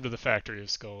 Welcome to the Factory of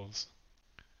Skulls.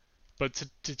 But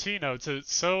to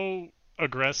so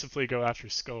aggressively go after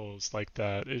skulls like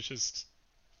that is just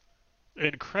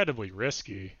incredibly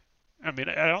risky. I mean,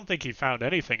 I don't think he found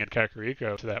anything in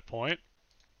Kakariko to that point.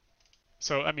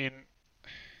 So, I mean,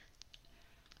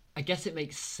 I guess it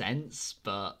makes sense,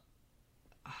 but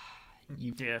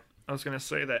yeah, I was gonna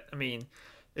say that. I mean,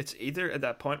 it's either at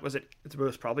that point it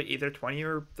was probably either 20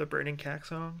 or the Burning Cack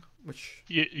song, which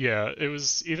yeah, it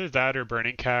was either that or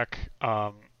Burning Cack.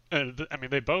 I mean,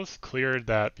 they both cleared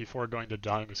that before going to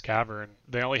Dodongo's Cavern.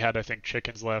 They only had, I think,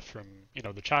 chickens left from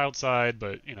the child side,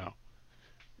 but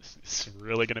it's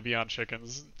really gonna be on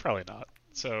chickens? Probably not.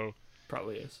 So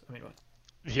probably is. I mean, what?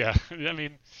 Yeah, I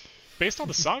mean, based on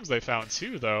the songs they found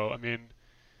too, though, I mean,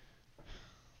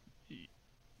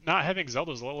 not having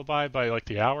Zelda's Lullaby by like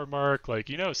the hour mark, like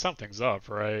something's up,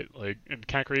 right? Like, and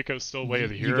Kakariko's still Way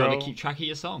of the Hero. You got to keep track of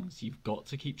your songs. You've got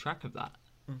to keep track of that.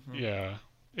 Mm-hmm. Yeah,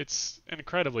 it's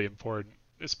incredibly important,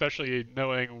 especially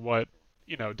knowing what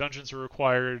dungeons are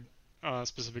required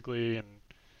specifically, and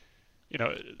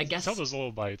I guess Zelda's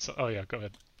Lullaby. Oh yeah, go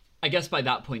ahead. I guess by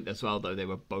that point as well, though, they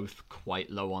were both quite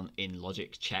low on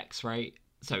in-logic checks, right?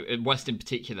 So West in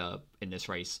particular in this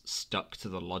race stuck to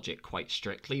the logic quite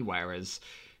strictly, whereas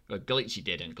Glitchy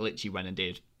didn't. Glitchy went and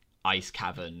did Ice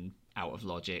Cavern out of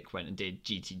logic, went and did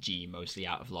GTG mostly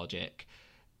out of logic.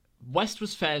 West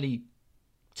was fairly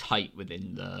tight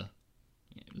within the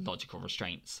logical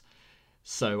restraints.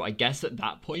 So I guess at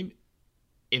that point,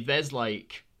 if there's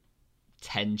like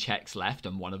 10 checks left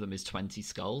and one of them is 20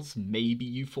 skulls, maybe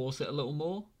you force it a little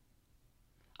more.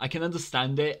 I can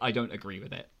understand it. I don't agree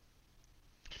with it.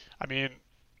 I mean,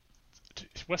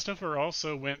 Westover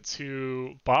also went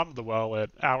to bomb the well at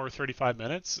hour 35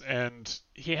 minutes, and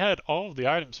he had all of the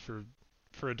items for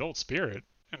Adult Spirit,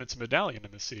 and it's a medallion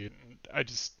in the seed. And I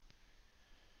just,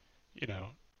 you know,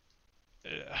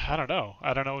 I don't know.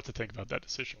 I don't know what to think about that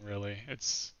decision, really.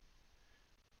 It's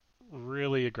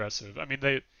really aggressive. I mean,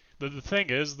 the thing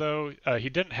is, though, he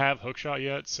didn't have hookshot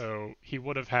yet, so he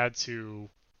would have had to,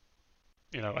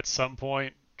 at some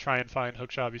point try and find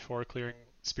hookshot before clearing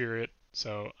Spirit.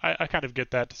 So I kind of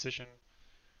get that decision.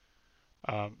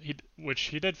 Which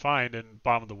he did find in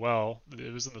Bomb of the Well.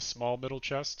 It was in the small middle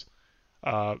chest.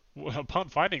 Upon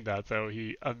finding that, though,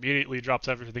 he immediately drops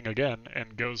everything again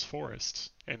and goes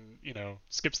forest, and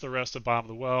skips the rest of Bomb of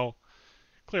the Well,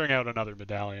 clearing out another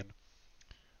medallion.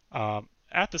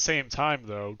 At the same time,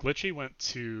 though, Glitchy went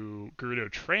to Gerudo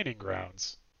Training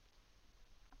Grounds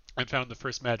and found the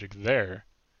first magic there.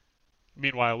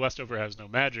 Meanwhile, Westover has no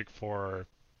magic for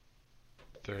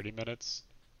 30 minutes,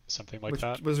 something like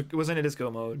that. Wasn't it his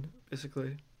go mode,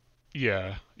 basically?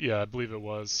 Yeah, I believe it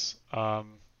was. And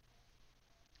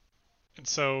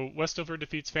so Westover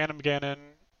defeats Phantom Ganon.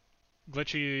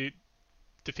 Glitchy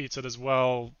defeats it as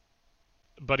well,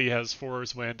 but he has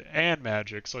Forest Wind and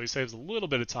magic, so he saves a little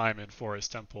bit of time in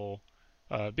Forest Temple,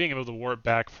 being able to warp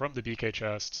back from the BK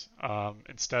chest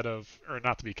instead of, or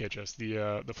not the BK chest,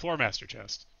 the Floor Master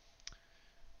chest,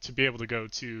 to be able to go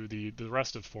to the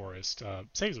rest of Forest.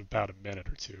 Saves about a minute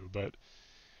or two, but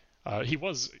he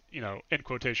was, in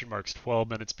quotation marks, 12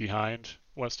 minutes behind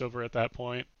Westover at that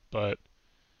point, but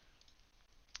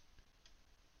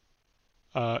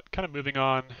kind of moving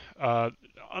on,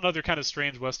 another kind of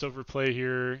strange Westover play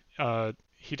here.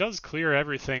 He does clear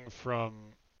everything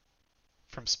from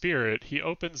Spirit. He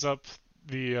opens up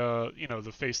the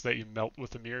the face that you melt with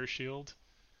the mirror shield.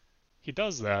 He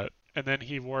does that, and then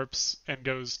he warps and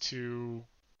goes to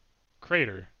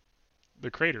Crater, the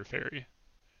Crater Fairy,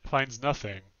 finds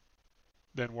nothing,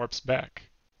 then warps back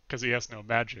because he has no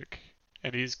magic,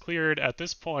 and he's cleared at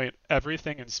this point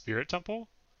everything in Spirit Temple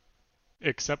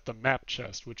except the map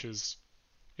chest, which is,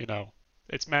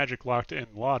 it's magic locked in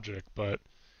logic, but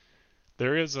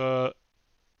there is a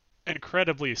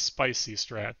incredibly spicy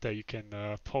strat that you can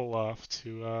pull off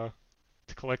to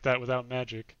collect that without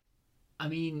magic. I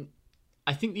mean,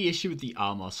 I think the issue with the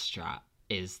Armor strat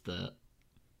is that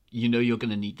you're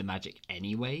going to need the magic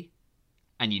anyway,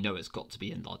 and it's got to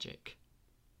be in logic.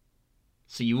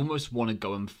 So you almost want to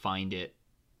go and find it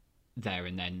there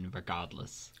and then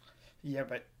regardless. Yeah,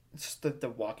 but just the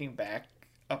walking back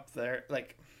up there,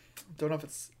 like, don't know if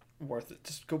it's worth it.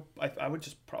 Just go. I would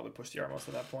just probably push the Armos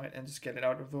at that point and just get it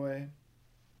out of the way.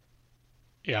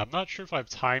 Yeah, I'm not sure if I've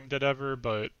timed it ever,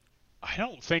 but I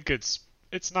don't think it's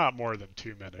not more than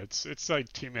 2 minutes. It's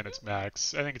like 2 minutes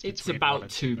max. I think it's about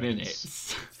 2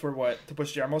 minutes. For what? To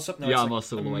push the Armos up? No, the it's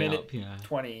Armos like all the way up, yeah.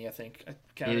 20, I think.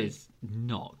 It is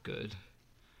not good.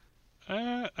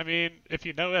 I mean, if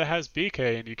you know it has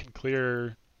BK and you can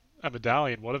clear a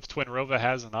medallion, what if Twin Rova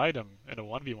has an item in a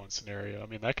 1v1 scenario? I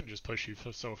mean, that can just push you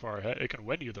so far ahead. It can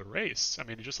win you the race. I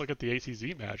mean, just look at the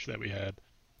ATZ match that we had.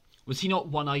 Was he not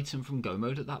one item from Go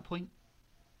Mode at that point?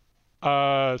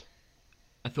 I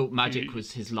thought magic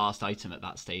was his last item at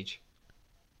that stage.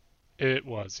 It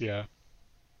was, yeah.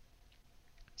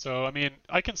 So, I mean,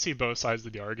 I can see both sides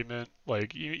of the argument.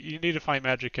 Like, you need to find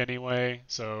magic anyway,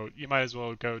 so you might as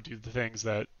well go do the things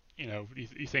that, you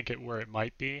think where it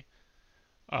might be.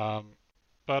 But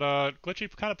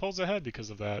Glitchy kind of pulls ahead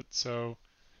because of that. So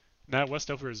now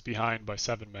Westover is behind by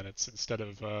 7 minutes instead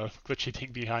of Glitchy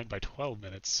being behind by 12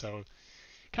 minutes. So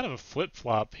kind of a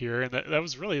flip-flop here, and that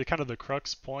was really kind of the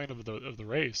crux point of the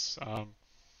race.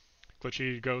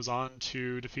 Glitchy goes on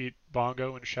to defeat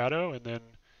Bongo and Shadow, and then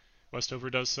Westover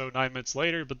does so 9 minutes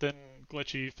later, but then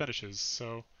Glitchy finishes.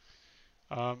 So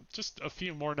just a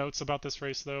few more notes about this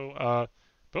race, though.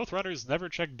 Both runners never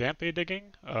checked Dampe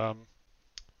digging,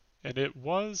 and it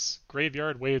was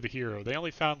Graveyard Way of the Hero. They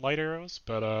only found light arrows,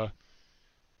 but I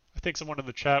think someone in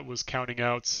the chat was counting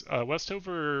out.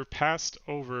 Westover passed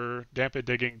over Dampe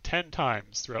digging 10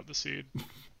 times throughout the seed.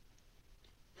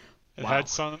 Wow.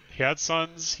 He had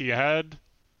Suns, he had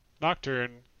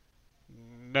Nocturne,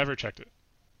 never checked it.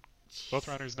 Both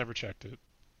runners never checked it.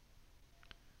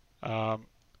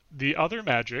 The other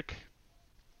magic,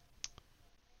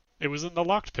 it was in the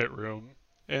locked pit room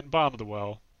in Bomb of the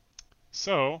Well.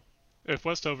 So, if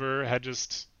Westover had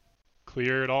just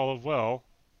cleared all of Well,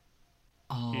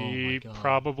 Oh my He god.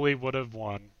 probably would have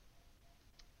won.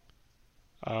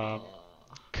 Um,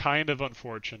 Oh. kind of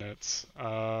unfortunate.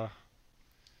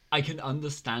 I can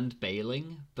understand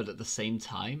bailing, but at the same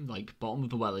time, like bottom of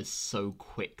the well is so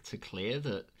quick to clear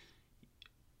that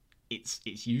it's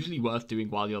usually worth doing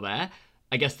while you're there.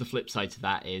 I guess the flip side to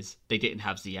that is they didn't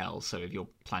have ZL, so if you're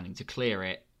planning to clear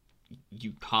it,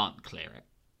 you can't clear it.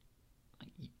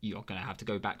 You're gonna have to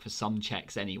go back for some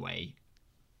checks anyway.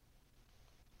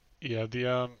 Yeah,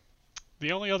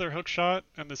 the only other hook shot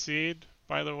in the seed,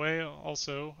 by the way,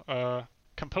 also,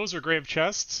 Composer Grave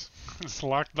Chest is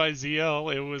locked by ZL.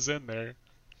 It was in there.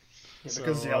 Yeah,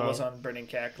 because So, Zale was on Burning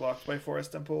Cack locked by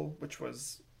Forest Temple, which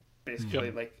was yep.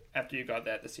 basically like after you got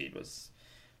that, the seed was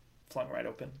flung right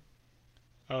open.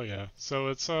 Oh yeah. So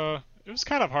it was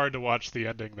kind of hard to watch the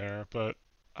ending there, but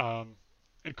um,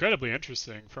 incredibly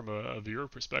interesting from a viewer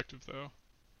perspective, though.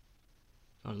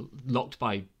 Locked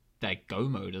by their go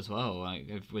mode as well. Like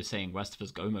if we're saying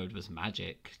Westford's go mode was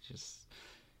magic, just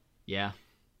yeah,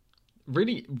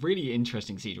 really, really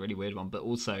interesting seed, really weird one, but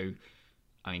also,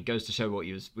 I mean, goes to show what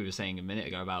we were saying a minute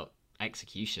ago about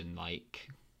execution. Like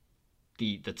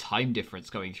the time difference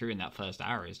going through in that first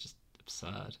hour is just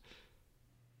absurd.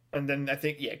 And then I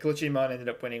think Glitchymon ended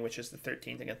up winning, which is the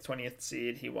 13th against 20th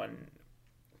seed. He won.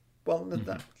 Well,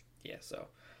 yeah. So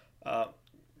uh,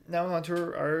 now on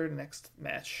to our next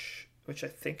match, which I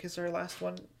think is our last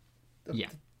one of Yeah,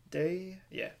 the day.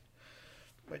 Yeah,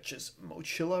 which is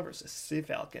Mochilla versus Sea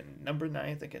Falcon, number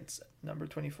 9th against number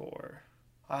 24.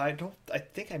 I don't. I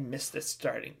think I missed the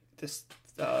start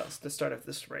of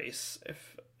this race.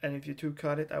 If any of you two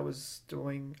caught it,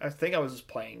 I think I was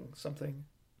playing something.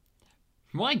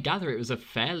 from what I gather, it was a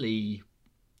fairly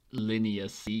linear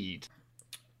seed.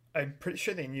 I'm pretty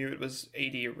sure they knew it was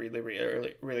 80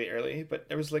 really early, but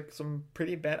there was like some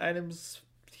pretty bad items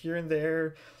here and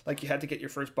there. Like you had to get your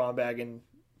first bomb bag in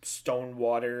stone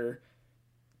water,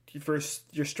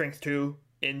 your strength 2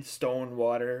 in stone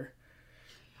water.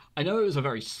 I know it was a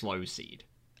very slow seed.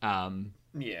 Um,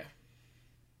 Yeah.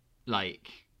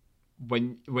 like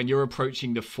when you're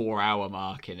approaching the 4 hour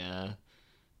mark in a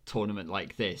tournament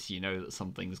like this, you know that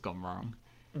something's gone wrong.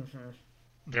 Hmm.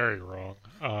 Very wrong.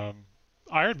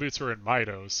 Iron Boots were in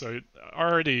Mido, so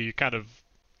already kind of,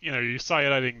 you saw it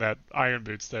adding that Iron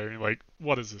Boots there, and you're like,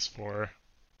 what is this for?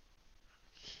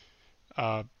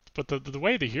 Uh, but the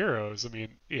way the heroes, I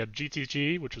mean, you had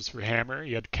GTG, which was for Hammer,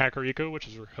 you had Kakariko, which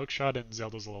was for Hookshot and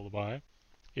Zelda's Lullaby,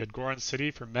 you had Goron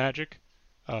City for Magic,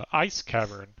 Ice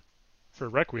Cavern for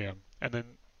Requiem, and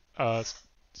then uh,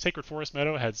 Sacred Forest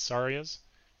Meadow had Saria's,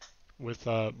 with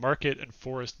Market and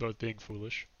Forest both being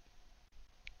foolish.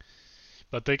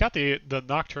 But they got the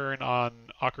Nocturne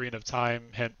on Ocarina of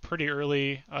Time hint pretty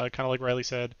early, kind of like Riley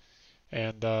said,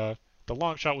 and the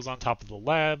long shot was on top of the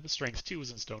lab. Strength 2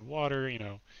 was in Stone Water.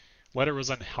 Letter was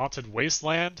on Haunted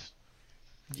Wasteland.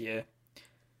 Yeah.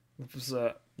 It was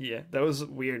that was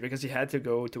weird because you had to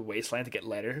go to Wasteland to get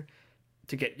letter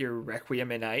to get your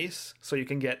Requiem in Ice, so you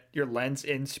can get your lens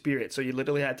in Spirit. So you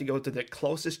literally had to go to the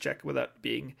closest check without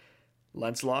being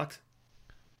lens locked.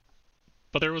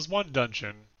 But there was one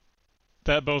dungeon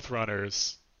that both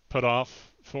runners put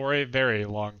off for a very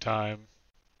long time,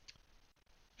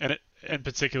 and in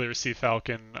particular, Sea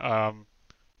Falcon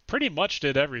pretty much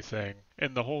did everything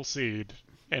in the whole seed,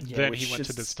 and Yeah, then which he went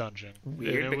to is this dungeon.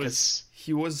 weird It because was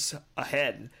he was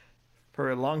ahead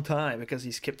for a long time because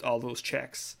he skipped all those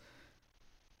checks.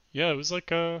 yeah, it was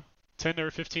like a 10 or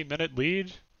 15 minute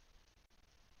lead,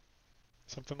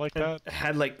 something like And that.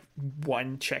 had like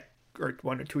one check or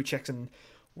one or two checks in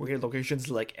weird locations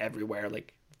like everywhere,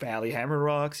 like Valley Hammer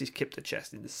Rocks. He skipped the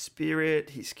chest in the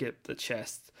Spirit. He skipped the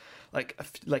chest like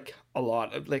a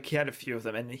lot of like he had a few of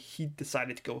them, and he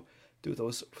decided to go do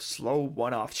those slow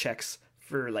one-off checks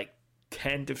for like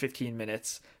 10 to 15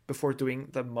 minutes before doing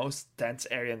the most dense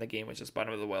area in the game, which is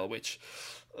bottom of the well. Which,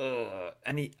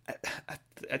 and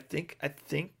I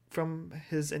think from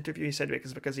his interview he said it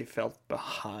was because he felt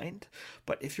behind.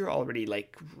 But if you're already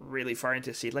like really far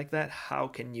into a seed like that, how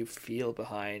can you feel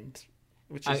behind?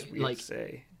 Which is weird to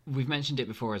say. We've mentioned it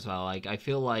before as well. Like I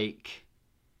feel like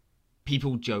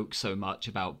people joke so much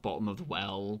about bottom of the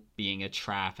well being a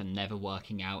trap and never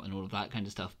working out and all of that kind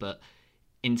of stuff, but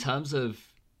in terms of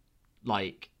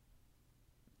like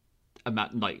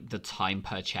like the time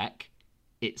per check,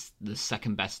 it's the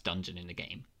second best dungeon in the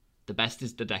game. The best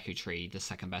is the Deku Tree. The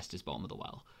second best is bottom of the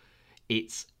well.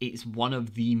 It's one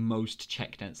of the most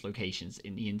check dense locations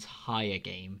in the entire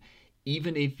game.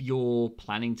 Even if you're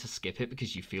planning to skip it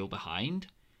because you feel behind,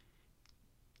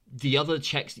 the other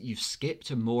checks that you've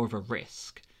skipped are more of a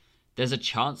risk. there's a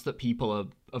chance that people are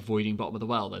avoiding bottom of the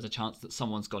well. There's a chance that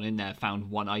someone's gone in there,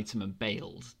 found one item and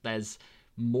bailed. There's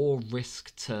more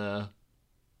risk to,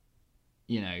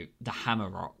 the hammer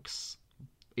rocks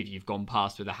if you've gone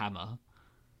past with a hammer.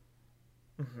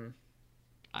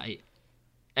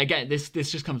 Again, this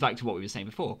just comes back to what we were saying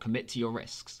before. Commit to your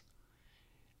risks.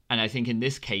 And I think in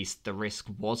this case, the risk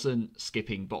wasn't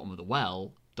skipping bottom of the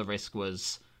well. The risk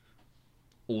was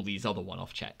all these other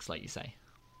one-off checks, like you say.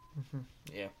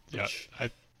 Yeah. Yeah,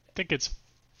 I think it's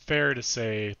fair to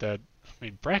say that,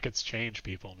 brackets change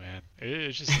people, man.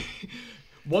 It's just...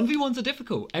 1v1s are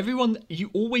difficult. You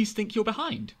always think you're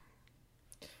behind.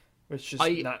 Which is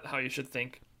not how you should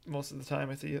think most of the time,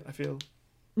 I feel.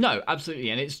 No,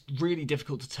 absolutely, and it's really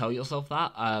difficult to tell yourself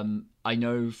that. I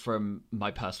know from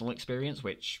my personal experience,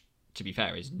 which, to be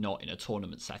fair, is not in a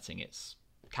tournament setting, it's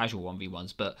casual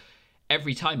 1v1s, but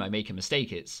every time I make a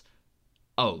mistake, it's,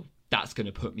 oh, that's going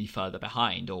to put me further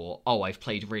behind, or, oh, I've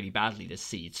played really badly this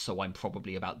seed, so I'm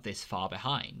probably about this far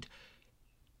behind.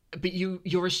 But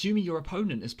you're assuming your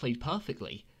opponent has played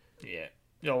perfectly. Yeah.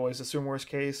 You always assume worst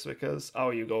case because,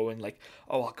 you go and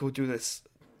I'll go do this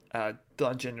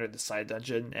dungeon or the side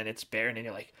dungeon and it's Baron and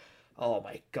you're like, oh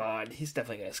my god, he's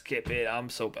definitely going to skip it. I'm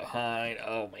so behind.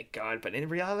 Oh my god. But in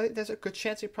reality, there's a good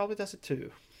chance he probably does it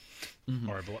too.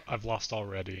 Or I've lost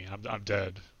already. I'm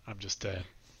dead. I'm just dead.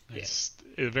 Yeah. It's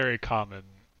a very common,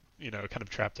 kind of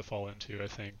trap to fall into, I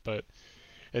think. But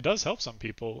it does help some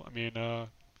people.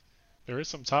 There is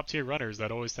some top tier runners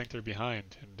that always think they're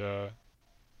behind, and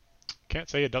can't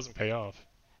say it doesn't pay off.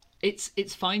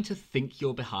 It's fine to think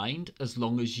you're behind as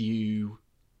long as you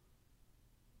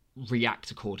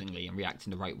react accordingly and react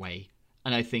in the right way.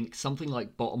 And I think something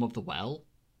like bottom of the well,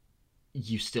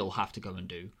 you still have to go and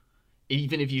do.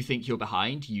 Even if you think you're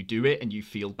behind, you do it and you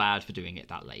feel bad for doing it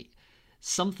that late.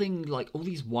 Something like all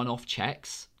these one-off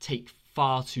checks take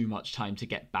far too much time to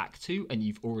get back to, and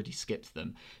you've already skipped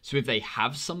them. So if they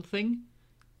have something,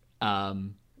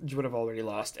 you would have already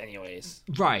lost anyways.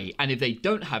 Right, and if they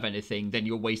don't have anything, then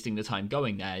you're wasting the time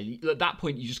going there. At that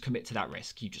point, you just commit to that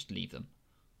risk. You just leave them.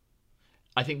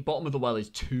 I think bottom of the well is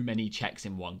too many checks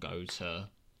in one go to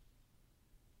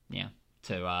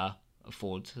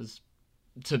afford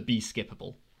to be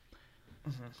skippable.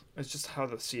 It's just how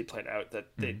the seed played out that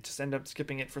they just end up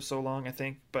skipping it for so long, I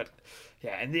think. But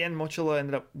yeah, in the end, Mochila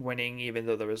ended up winning, even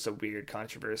though there was a weird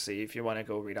controversy. If you want to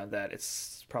go read on that,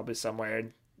 it's probably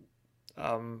somewhere.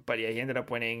 But yeah, he ended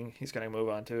up winning. He's going to move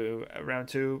on to round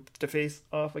 2 to face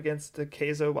off against the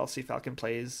Keizo while Sea Falcon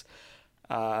plays.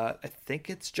 I think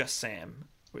it's just Sam,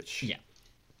 which... Yeah.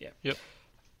 Yep.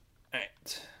 All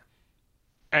right.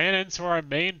 And into our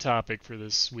main topic for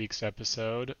this week's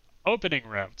episode, opening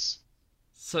routes.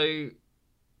 So,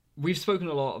 we've spoken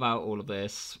a lot about all of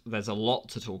this. There's a lot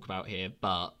to talk about here,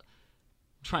 but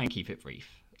try and keep it brief.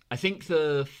 I think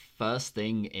the first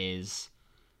thing is,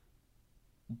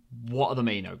 what are the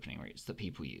main opening routes that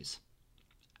people use?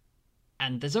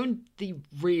 And there's only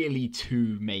really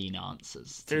 2 main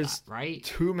answers to there's that, right?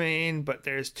 2 main, but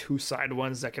there's 2 side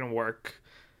ones that can work.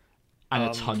 And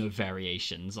a ton of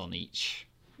variations on each.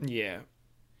 Yeah.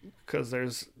 Because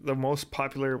there's the most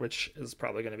popular, which is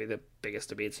probably going to be the biggest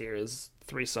debates here, is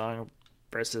 3-song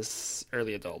versus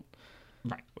early adult.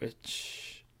 Right.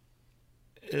 Which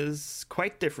is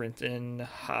quite different in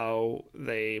how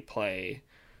they play,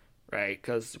 right?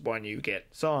 Because one, you get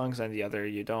songs, and the other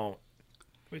you don't,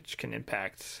 which can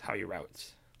impact how you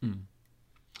route.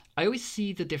 I always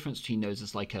see the difference between those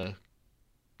as like a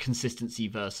consistency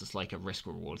versus like a risk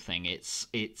reward thing. It's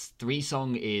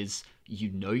 3-song is,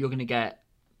 you're going to get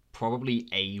probably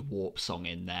a warp song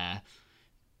in there,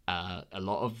 a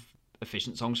lot of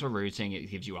efficient songs for routing.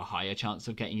 It gives you a higher chance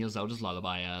of getting your Zelda's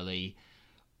Lullaby early,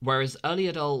 whereas early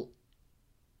adult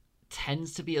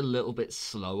tends to be a little bit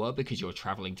slower because you're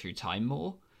traveling through time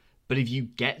more. But if you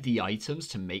get the items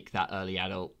to make that early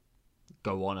adult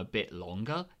go on a bit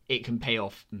longer, it can pay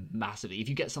off massively. If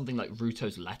you get something like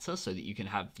Ruto's Letter so that you can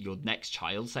have your next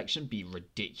child section be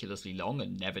ridiculously long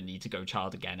and never need to go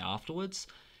child again afterwards,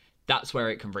 that's where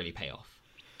it can really pay off.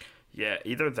 Yeah,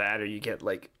 either that or you get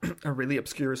like a really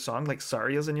obscure song like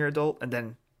Saria's in your adult, and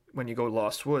then when you go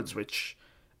Lost Woods, which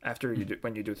after you do,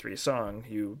 when you do 3-song,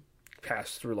 you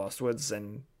pass through Lost Woods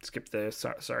and skip the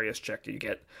Saria's check, you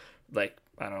get like,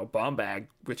 I don't know, Bomb Bag,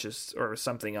 which is, or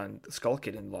something on Skull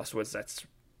Kid in Lost Woods that's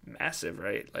massive,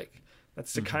 right? Like,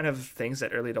 that's the kind of things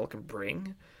that early adult can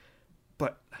bring.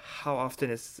 But how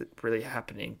often is it really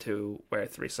happening to where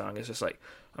 3-song is just like,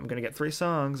 I'm going to get 3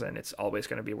 songs and it's always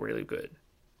going to be really good?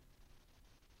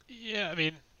 Yeah,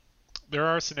 there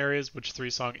are scenarios which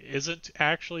 3-song isn't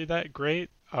actually that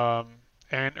great, and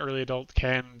early adult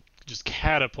can just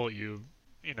catapult you,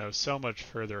 so much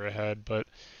further ahead. But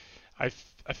I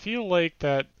feel like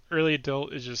that early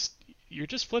adult is just you're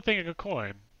just flipping a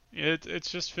coin. It's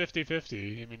just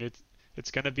 50-50. I mean,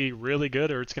 it's gonna be really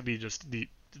good or it's gonna be just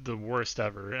the worst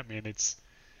ever. I mean,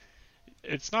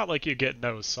 it's not like you get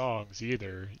no songs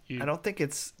either. I don't think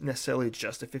it's necessarily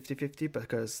just a 50-50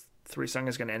 because Three Song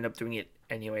is going to end up doing it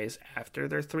anyways after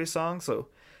their three songs. So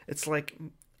it's like,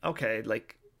 okay,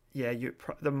 like, yeah,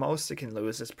 the most it can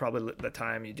lose is probably the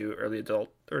time you do early adult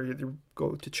or you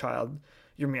go to child.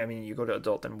 You go to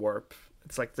adult and warp.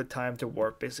 It's like the time to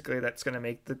warp basically that's going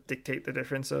to dictate the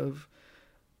difference of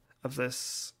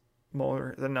this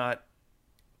more than not,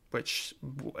 which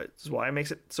is why it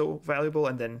makes it so valuable.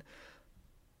 And then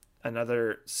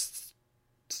another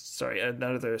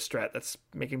strat that's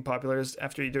making popular is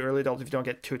after you do early adult, if you don't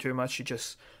get too much, you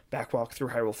just backwalk through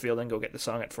Hyrule Field and go get the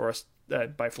song at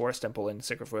by Forest Temple in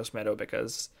Sacred Forest Meadow,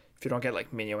 because if you don't get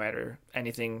like Minuet or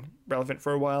anything relevant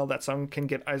for a while, that song can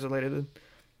get isolated,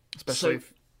 especially so,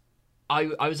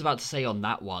 I was about to say on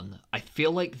that one, I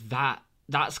feel like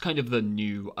that's kind of the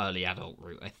new early adult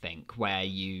route, I think, where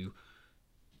you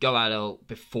go adult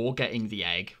before getting the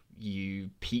egg, you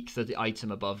peek the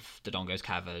item above Dodongo's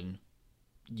Cavern,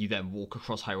 you then walk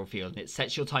across Hyrule Field, and it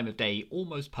sets your time of day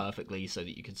almost perfectly so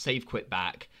that you can save quit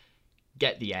back,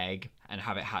 get the egg, and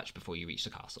have it hatch before you reach the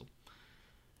castle.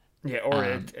 Yeah,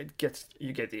 or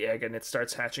you get the egg and it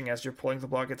starts hatching as you're pulling the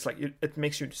block. It's like it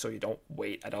makes you so you don't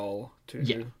wait at all to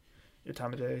do your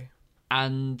time of day.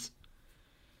 And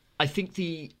I think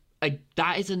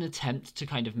that is an attempt to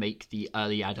kind of make the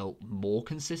early adult more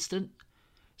consistent.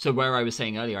 So where I was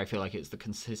saying earlier, I feel like it's the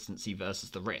consistency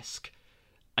versus the risk.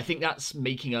 I think that's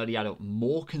making early adult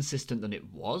more consistent than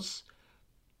it was.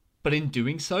 But in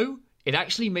doing so, it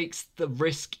actually makes the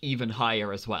risk even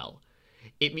higher as well.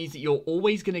 It means that you're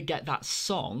always going to get that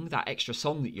song, that extra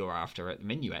song that you're after at the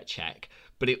Minuet check.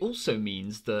 But it also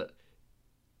means that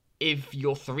if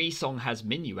your 3 song has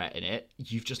Minuet in it,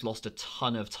 you've just lost a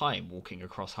ton of time walking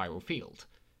across Hyrule Field.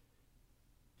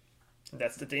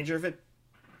 That's the danger of it.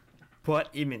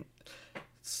 But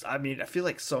I feel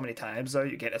like so many times though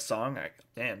you get a song like,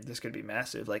 damn, this could be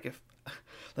massive. Like if,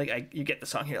 you get the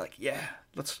song here, like yeah,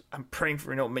 I'm praying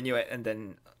for Minuet, and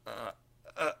then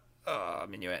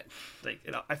Minuet. Like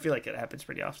I feel like it happens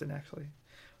pretty often actually.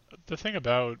 The thing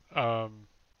about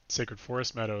Sacred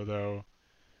Forest Meadow though,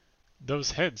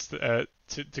 those hints to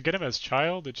get him as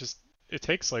child, it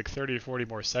takes like 30 or 40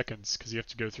 more seconds because you have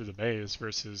to go through the maze,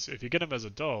 versus if you get him as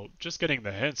adult, just getting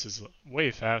the hints is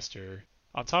way faster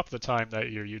on top of the time that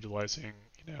you're utilizing,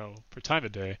 for time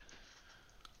of day.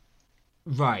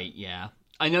 Right, yeah.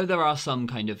 I know there are some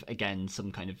kind of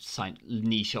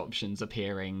niche options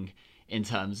appearing in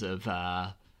terms of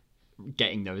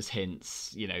getting those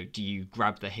hints. Do you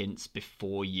grab the hints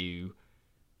before you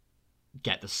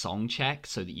get the song check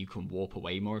so that you can warp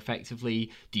away more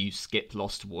effectively? Do you skip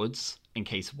Lost Woods in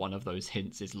case one of those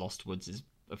hints is Lost Woods is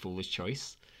a foolish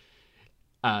choice?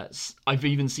 I've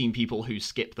even seen people who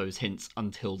skip those hints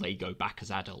until they go back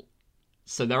as adult.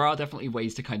 So there are definitely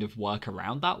ways to kind of work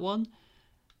around that one.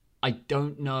 I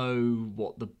don't know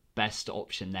what the best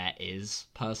option there is,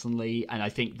 personally, and I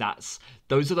think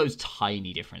those are those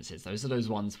tiny differences. Those are those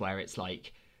ones where it's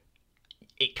like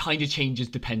it kind of changes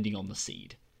depending on the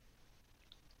seed.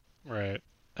 Right.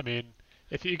 I mean,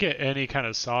 if you get any kind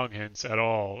of song hints at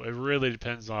all, it really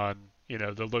depends on,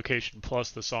 the location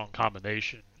plus the song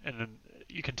combination. And then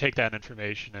you can take that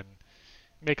information and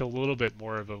make a little bit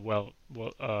more of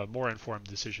a more informed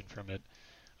decision from it.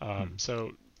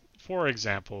 So, for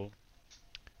example,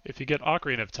 if you get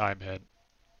Ocarina of Time hint,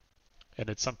 and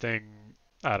it's something,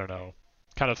 I don't know,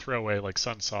 kind of throwaway like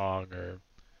Sun Song, or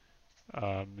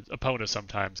Epona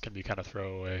sometimes can be kind of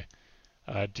throwaway.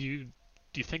 Do you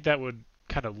think that would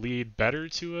kind of lead better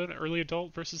to an early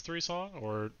adult versus 3 song,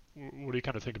 or what do you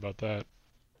kind of think about that?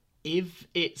 If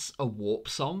it's a warp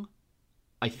song,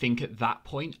 I think at that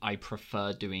point I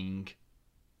prefer doing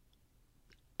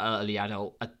early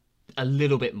adult a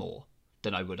little bit more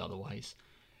than I would otherwise,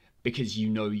 because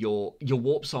your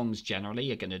warp songs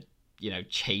generally are going to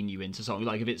chain you into songs.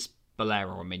 Like if it's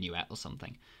Bolero or Minuet or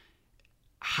something,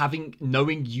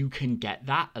 knowing you can get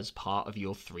that as part of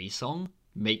your 3 song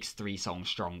makes 3 songs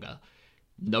stronger.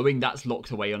 Knowing that's locked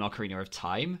away on Ocarina of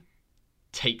Time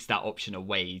takes that option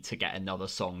away to get another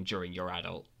song during your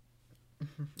adult.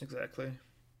 Exactly.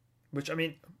 Which,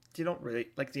 you don't really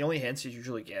like, the only hints you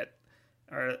usually get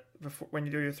are before when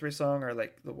you do your 3 song are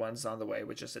like the ones on the way,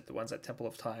 which is the ones at Temple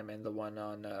of Time and the one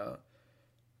on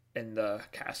in the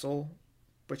castle,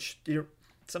 which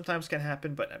sometimes can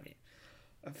happen, but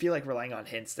I feel like relying on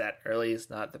hints that early is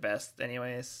not the best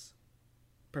anyways.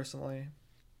 personally.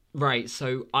 Right,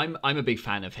 so I'm a big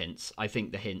fan of hints. I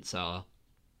think the hints are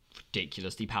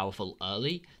ridiculously powerful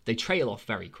early. They trail off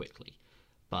very quickly.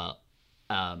 But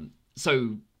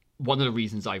so one of the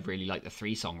reasons I really like the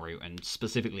 3-song route, and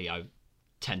specifically I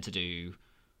tend to do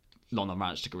London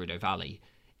Ranch to Gerudo Valley,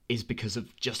 is because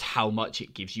of just how much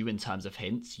it gives you in terms of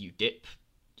hints. You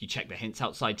check the hints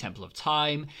outside Temple of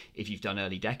Time. If you've done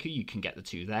early Deku, you can get the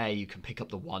 2 there. You can pick up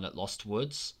the 1 at Lost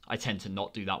Woods. I tend to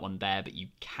not do that one there, but you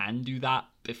can do that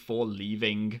before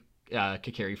leaving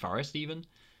Kokiri Forest even.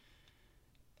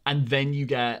 And then you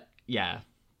get,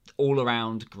 all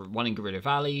around one in Gerudo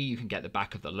Valley. You can get the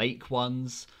back of the lake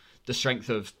ones. The strength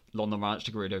of London Ranch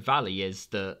to Gerudo Valley is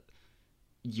that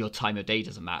your time of day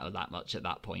doesn't matter that much at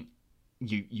that point.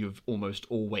 You've almost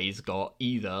always got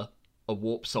either a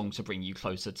warp song to bring you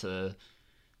closer to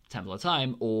Temple of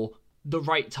Time, or the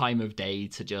right time of day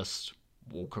to just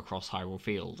walk across Hyrule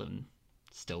Field and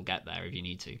still get there if you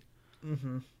need to.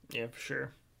 Mm-hmm. Yeah, for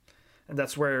sure. And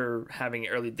that's where having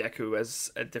early Deku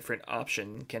as a different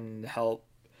option can help.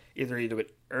 Either you do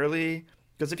it early,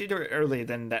 because if you do it early,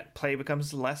 then that play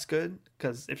becomes less good,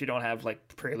 because if you don't have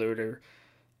like Prelude or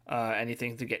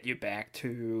anything to get you back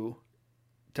to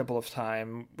Temple of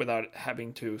Time without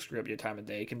having to screw up your time of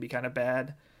day, can be kind of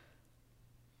bad.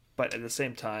 But at the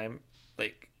same time,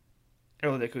 like,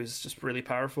 early Deku is just really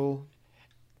powerful.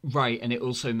 Right, and it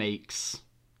also makes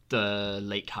the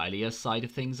Lake Hylia side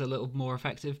of things a little more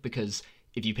effective, because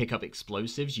if you pick up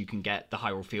explosives, you can get the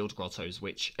Hyrule Field Grottos,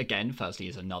 which, again, firstly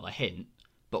is another hint,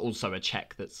 but also a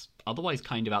check that's otherwise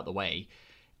kind of out the way.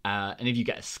 And if you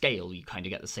get a scale, you kind of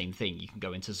get the same thing. You can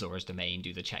go into Zora's Domain,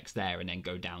 do the checks there, and then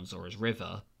go down Zora's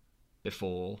River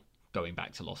before going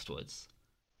back to Lost Woods.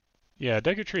 Yeah,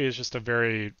 Deku Tree is just a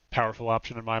very powerful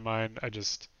option in my mind.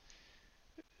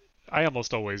 I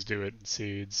almost always do it in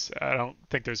Seeds. I don't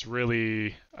think there's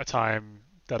really a time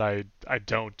that I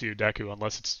don't do Deku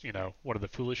unless it's, one of the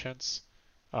foolish hints.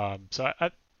 So I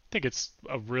think it's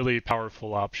a really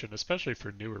powerful option, especially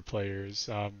for newer players.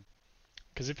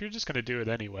 Because if you're just going to do it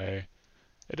anyway,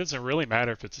 it doesn't really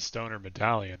matter if it's a stone or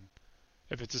medallion.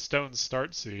 If it's a stone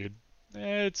start seed,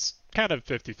 it's kind of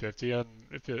 50-50 on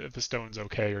if a stone's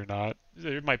okay or not.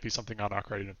 There might be something on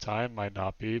Ocarina of Time, might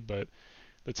not be, but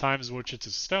the times in which it's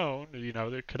a stone,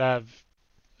 they could have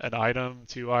an item,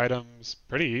 2 items,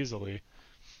 pretty easily.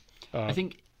 I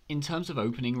think in terms of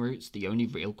opening routes, the only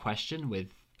real question with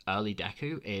early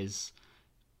Deku is,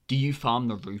 do you farm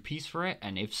the rupees for it?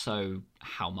 And if so,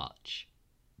 how much?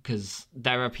 Because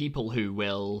there are people who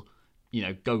will,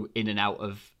 go in and out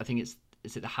of, I think is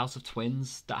it the House of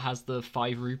Twins that has the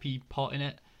 5 rupee pot in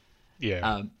it?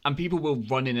 Yeah. And people will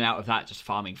run in and out of that just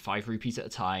farming 5 rupees at a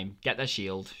time, get their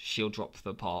shield drop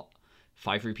the pot,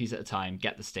 5 rupees at a time,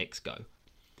 get the sticks, go.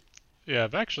 Yeah,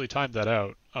 I've actually timed that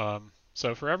out.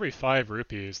 So for every 5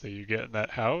 rupees that you get in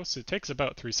that house, it takes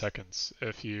about 3 seconds.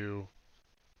 If you,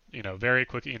 very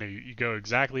quick, you go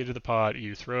exactly to the pot,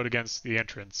 you throw it against the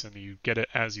entrance, and you get it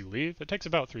as you leave, it takes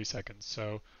about 3 seconds.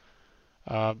 So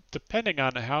depending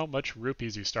on how much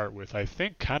rupees you start with, I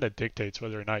think kind of dictates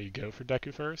whether or not you go for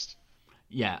Deku first.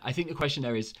 Yeah, I think the question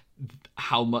there is,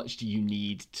 how much do you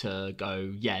need to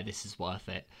go, yeah, this is worth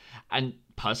it? And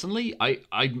personally,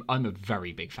 I'm a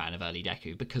very big fan of early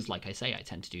Deku because, like I say, I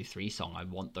tend to do 3-song. I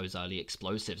want those early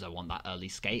explosives. I want that early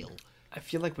scale. I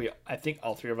feel like I think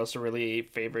all 3 of us are really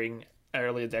favoring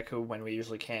early Deku when we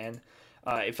usually can.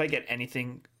 If I get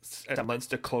anything semblance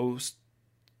to close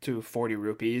to 40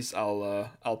 rupees,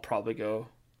 I'll probably go.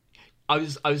 I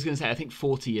was going to say, I think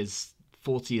 40 is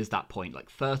that point.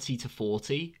 Like 30 to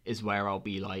 40 is where I'll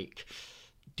be like,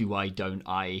 do I, don't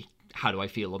I, how do I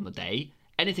feel on the day?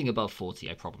 Anything above 40,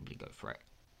 I probably go for it.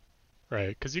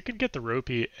 Right, because you can get the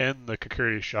rupee in the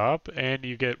Kokiri shop, and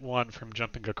you get 1 from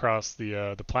jumping across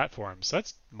the platform. So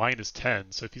that's minus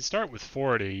 10. So if you start with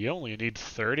 40, you only need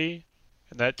 30,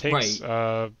 and that takes,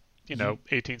 right.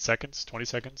 18 seconds, 20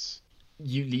 seconds.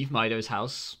 You leave Mido's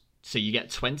house, so you get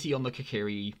 20 on the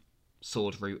Kokiri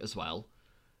sword route as well.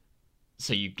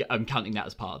 So I'm counting that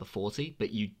as part of the 40, but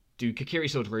you do Kokiri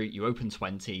sword route, you open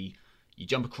 20, you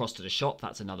jump across to the shop,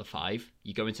 that's another 5.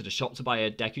 You go into the shop to buy a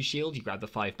Deku shield, you grab the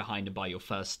 5 behind and buy your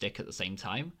first stick at the same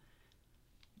time.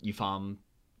 You farm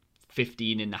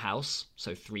 15 in the house,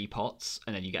 so 3 pots,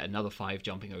 and then you get another 5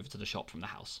 jumping over to the shop from the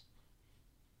house.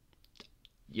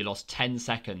 You lost 10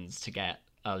 seconds to get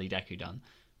early Deku done.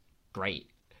 Great.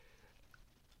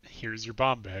 Here's your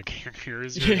bomb bag.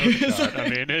 Here's your no shot. I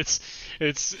mean, it's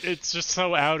just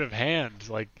so out of hand.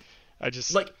 Like, I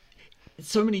just like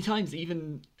so many times.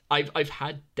 Even I've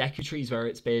had Deku trees where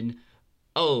it's been,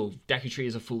 oh, Deku Tree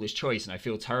is a foolish choice, and I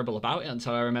feel terrible about it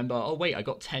until I remember, oh wait, I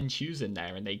got 10 chews in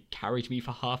there, and they carried me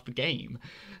for half the game.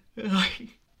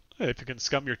 If you can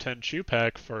scum your 10 chew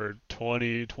pack for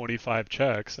 20, 25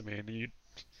 checks, I mean,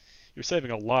 you're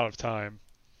saving a lot of time.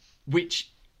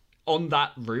 Which, on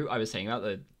that route I was saying about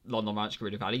the London Ranch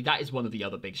Gerudo Valley, that is one of the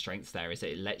other big strengths there, is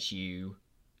that it lets you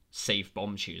save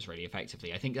bomb chews really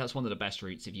effectively. I think that's one of the best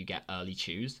routes if you get early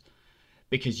chews,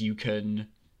 because you can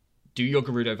do your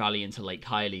Gerudo Valley into Lake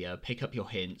Hylia, pick up your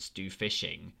hints, do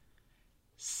fishing,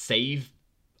 save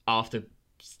after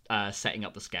setting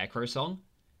up the Scarecrow song,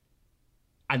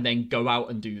 and then go out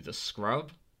and do the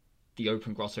Scrub, the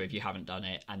Open Grotto if you haven't done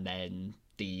it, and then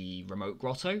the Remote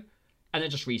Grotto, and then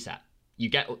just reset. You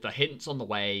get the hints on the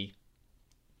way,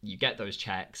 you get those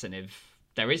checks, and if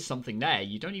there is something there,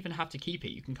 you don't even have to keep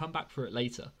it. You can come back for it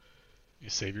later. You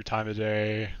save your time of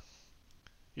day.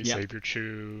 You save your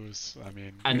chews. I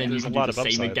mean, and then there's you can a lot do of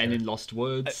the same again there. in Lost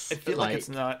Woods. I feel like it's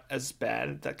not as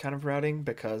bad, that kind of routing,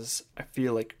 because I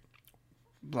feel like,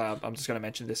 well, I'm just going to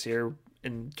mention this here,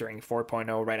 during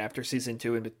 4.0, right after Season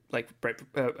 2, and like right,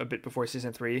 a bit before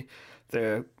Season 3,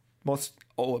 the most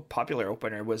popular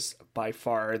opener was by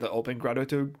far the Open Grotto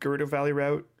to Gerudo Valley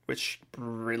route, which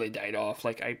really died off.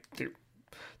 Like, I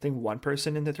think one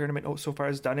person in the tournament so far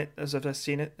has done it, as I've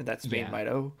seen it, and that's me and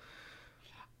Mido.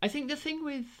 I think the thing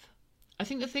with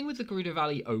the Gerudo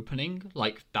Valley opening,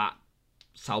 like that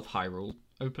South Hyrule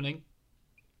opening,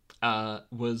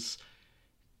 was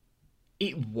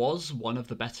one of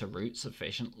the better routes of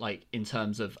efficient, like in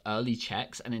terms of early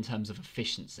checks and in terms of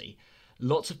efficiency.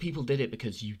 Lots of people did it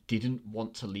because you didn't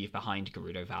want to leave behind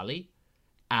Gerudo Valley,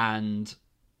 and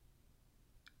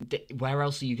where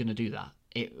else are you going to do that?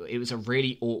 It was a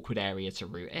really awkward area to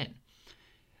route in.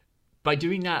 By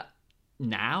doing that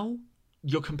now,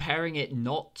 you're comparing it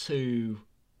not to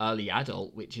Early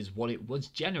Adult, which is what it was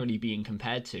generally being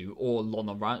compared to, or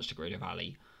London Ranch to Gerudo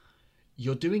Valley.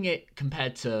 You're doing it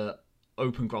compared to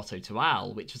Open Grotto to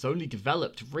Al, which was only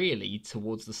developed really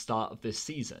towards the start of this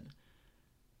season.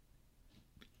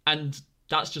 And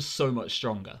that's just so much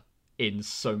stronger in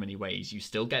so many ways. You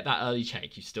still get that early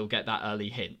check, you still get that early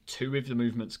hint. 2 if the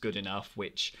movement's good enough,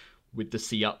 which with the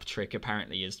C up trick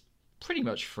apparently is pretty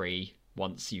much free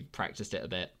once you've practiced it a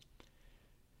bit.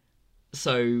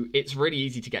 So it's really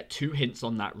easy to get 2 hints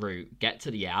on that route, get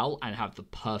to the owl, and have the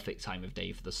perfect time of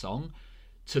day for the song,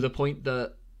 to the point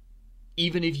that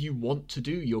even if you want to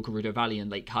do your Gerudo Valley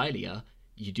and Lake Hylia,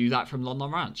 you do that from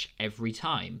London Ranch every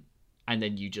time, and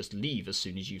then you just leave as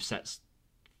soon as you've set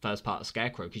first part of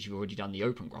Scarecrow because you've already done the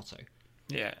Open Grotto.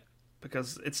 Yeah,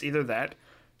 because it's either that,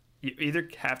 you either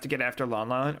have to get after Lon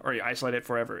Lon or you isolate it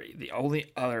forever. The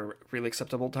only other really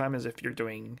acceptable time is if you're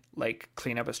doing like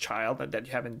Cleanup as Child that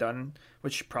you haven't done,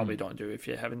 which you probably don't do if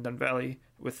you haven't done Valley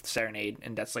with Serenade,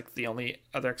 and that's like the only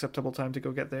other acceptable time to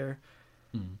go get there.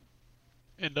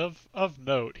 And of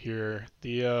note here,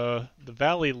 the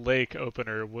Valley Lake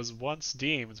opener was once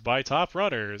deemed by top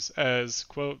runners as,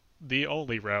 quote, the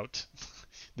only route,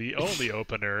 the only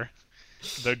opener,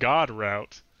 the god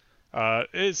route.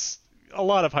 Is a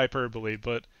lot of hyperbole,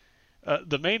 but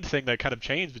the main thing that kind of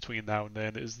changed between now and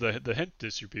then is the hint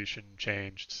distribution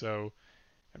changed. So,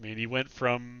 I mean, he went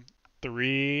from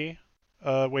 3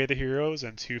 Way the Heroes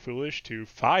and 2 Foolish to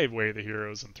 5 Way the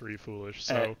Heroes and 3 Foolish.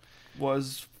 So it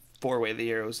was 4 Way the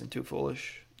Heroes and 2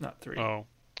 Foolish, not 3. Oh,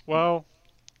 well,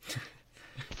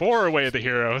 4 Way the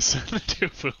Heroes and 2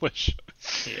 Foolish.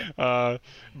 Yeah.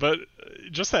 But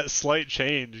just that slight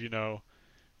change, you know,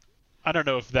 I don't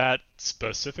know if that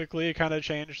specifically kind of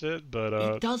changed it, but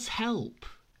it does help.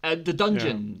 The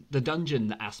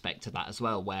dungeon aspect of that as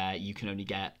well, where you can only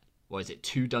get, what is it,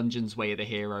 2 dungeons Way of the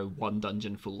Hero, 1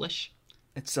 dungeon Foolish.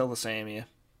 It's still the same,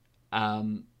 yeah.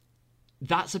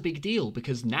 That's a big deal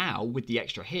because now with the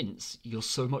extra hints, you're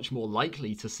so much more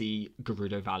likely to see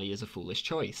Gerudo Valley as a foolish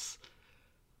choice.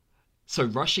 So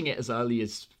rushing it as early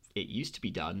as it used to be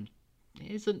done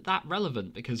isn't that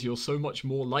relevant because you're so much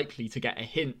more likely to get a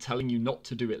hint telling you not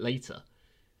to do it later.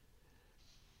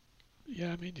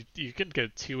 Yeah, I mean, you can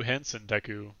get 2 hints in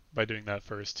Deku by doing that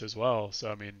first as well.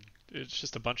 So, I mean, it's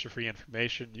just a bunch of free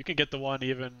information. You can get the one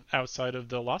even outside of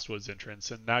the Lost Woods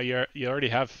entrance, and now you already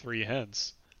have 3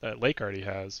 hints that Lake already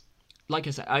has. Like I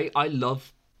said, I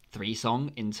love 3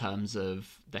 Song in terms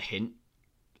of the hint,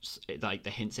 like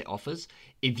the hints it offers.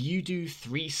 If you do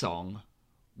 3 Song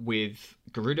with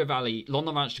Gerudo Valley,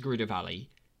 London Ranch to Gerudo Valley,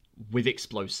 with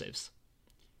explosives,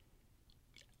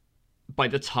 by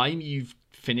the time you've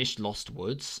finished Lost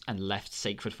Woods and left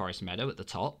Sacred Forest Meadow at the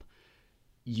top,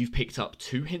 you've picked up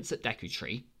 2 hints at Deku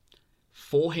Tree,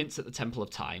 4 hints at the Temple of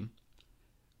Time,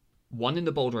 1 in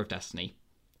the Boulder of Destiny,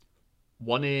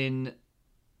 1 in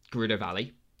Gerudo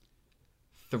Valley,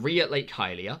 3 at Lake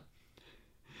Hylia,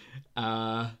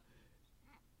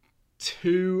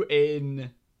 2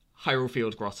 in Hyrule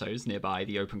Field Grottos nearby,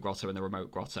 the open grotto and the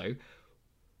remote grotto,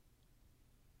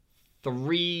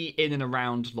 3 in and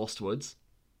around Lost Woods,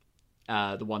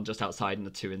 the one just outside and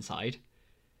the 2 inside,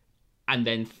 and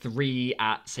then 3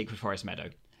 at Sacred Forest Meadow.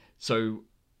 So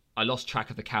I lost track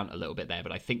of the count a little bit there,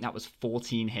 but I think that was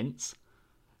 14 hints,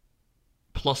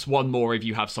 plus 1 more if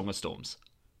you have Song of Storms,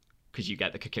 because you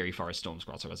get the Kokiri Forest Storms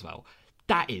Grotto as well.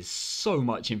 That is so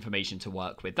much information to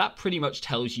work with. That pretty much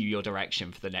tells you your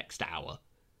direction for the next hour.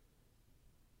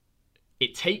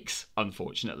 It takes,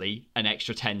 unfortunately, an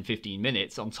extra 10-15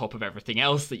 minutes on top of everything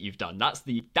else that you've done. That's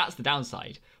the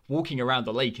downside. Walking around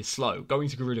the lake is slow. Going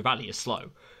to Gerudo Valley is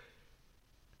slow.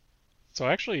 So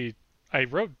actually, I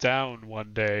wrote down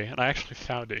one day, and I actually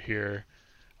found it here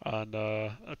on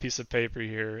a piece of paper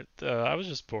here. I was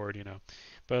just bored,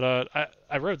 But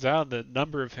I wrote down the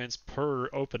number of hints per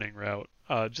opening route,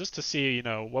 just to see,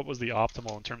 what was the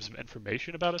optimal in terms of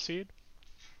information about a seed.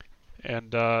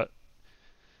 And,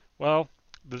 well,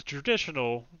 the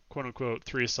traditional quote-unquote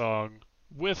 3-song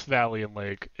with Valley and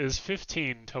Lake is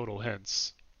 15 total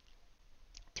hints.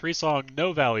 3-song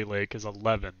no Valley Lake is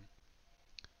 11.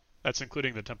 That's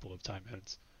including the Temple of Time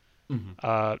hints.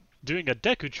 Mm-hmm. Doing a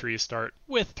Deku Tree start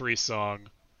with 3-song,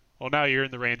 well, now you're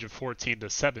in the range of 14 to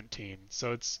 17.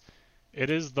 So it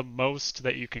is the most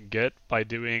that you can get by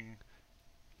doing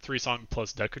 3-song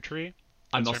plus Deku Tree.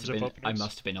 I must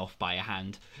have been off by a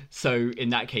hand. So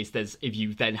in that case, if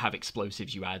you then have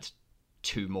explosives, you add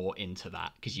 2 more into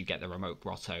that because you get the remote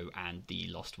grotto and the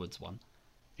Lost Woods one.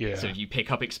 Yeah. So if you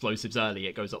pick up explosives early,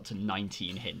 it goes up to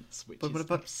 19 hints, which is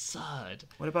absurd.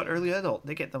 What about early adult?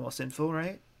 They get the most info,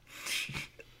 right?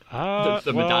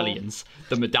 The medallions,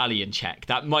 the medallion check.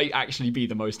 That might actually be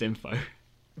the most info.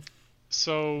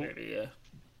 So, Maybe, yeah.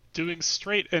 Doing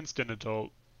straight instant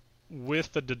adult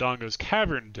with the Dodongo's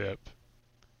Cavern Dip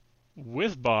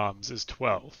with bombs is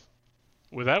 12.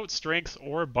 Without strength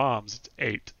or bombs, it's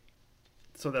 8.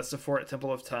 So that's the 4 at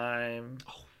Temple of Time.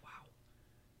 Oh, wow.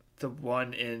 The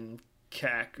one in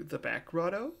CAC, the back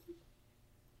grotto.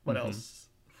 What else?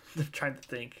 I'm trying to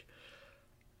think.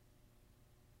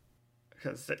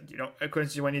 Because, according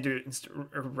to when you do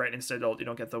right instant adult, you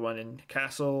don't get the one in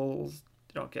castles.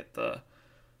 You don't get the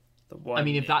one. I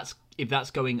mean, if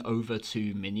that's going over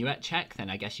to Minuet check, then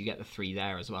I guess you get the 3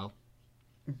 there as well.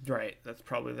 Right, that's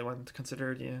probably the one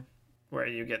considered, yeah. Where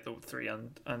you get the 3 in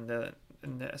the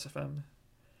SFM.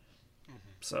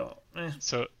 So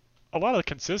a lot of the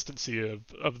consistency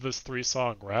of this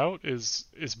 3-song route is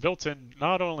built in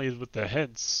not only with the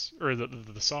hints or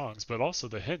the songs, but also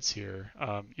the hints here.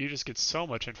 You just get so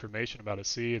much information about a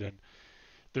seed, and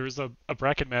there was a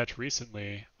bracket match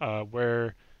recently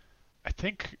where I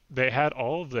think they had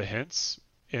all of the hints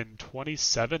in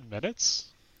 27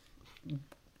 minutes.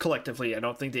 Collectively, I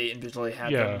don't think they individually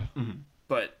had them,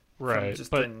 but right,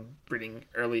 in reading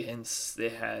early hints,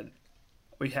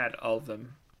 we had all of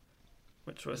them,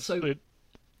 which was so.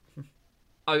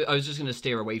 I was just going to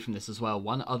steer away from this as well.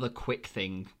 One other quick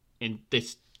thing, in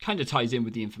this kind of ties in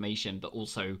with the information, but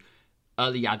also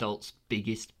early adults'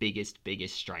 biggest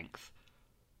strength.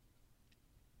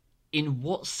 In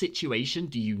what situation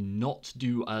do you not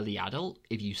do early adult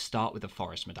if you start with a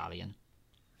forest medallion?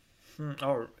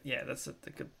 Oh yeah, that's a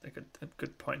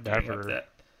good point. Never. That.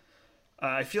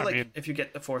 I feel if you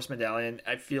get the forest medallion,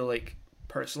 I feel like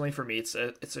personally for me it's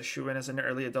a shoo-in as an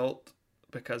early adult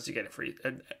because you get it free.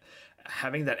 And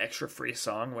having that extra free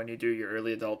song when you do your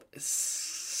early adult is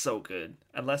so good.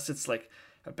 Unless it's like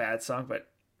a bad song, but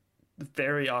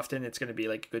very often it's going to be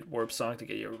like a good warp song to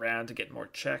get you around to get more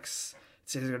checks.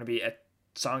 It's either going to be a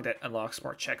song that unlocks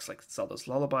more checks like Zelda's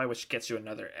Lullaby, which gets you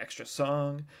another extra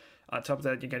song. On top of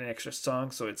that, you get an extra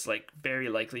song, so it's like very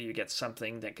likely you get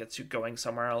something that gets you going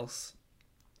somewhere else.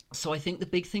 So I think the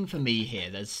big thing for me here,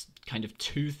 there's kind of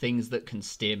 2 things that can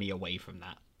steer me away from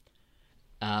that.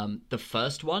 The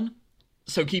first one,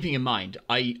 so keeping in mind,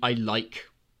 I like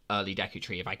early Deku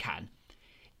Tree if I can.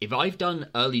 If I've done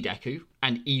early Deku,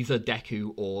 and either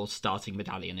Deku or starting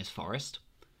medallion is forest,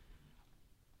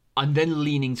 I'm then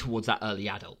leaning towards that early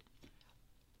adult.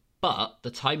 But the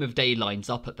time of day lines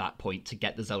up at that point to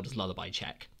get the Zelda's Lullaby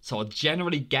check. So I'll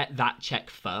generally get that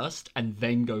check first and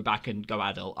then go back and go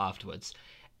adult afterwards.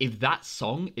 If that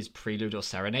song is Prelude or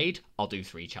Serenade, I'll do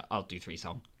 3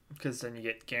 song. Because then you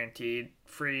get guaranteed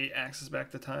free access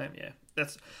back to time. Yeah,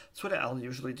 that's what I'll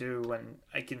usually do when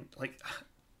I can, like,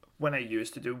 when I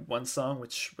used to do 1 song,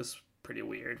 which was pretty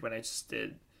weird when I just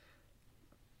did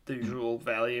the usual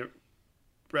Valley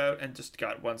route and just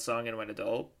got 1 song and went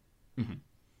adult.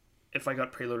 if I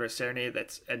got Prelude or Serenade,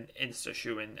 that's an insta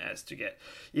shoe-in as to get.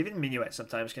 Even Minuet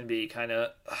sometimes can be kind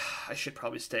of, I should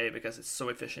probably stay because it's so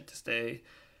efficient to stay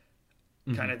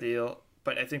kind of deal.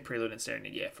 But I think Prelude and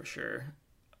Serenade, yeah, for sure.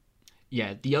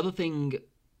 Yeah, the other thing,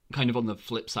 kind of on the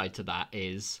flip side to that,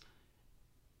 is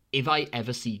if I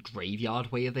ever see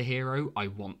Graveyard Way of the Hero, I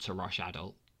want to rush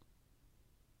Adult.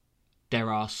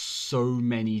 There are so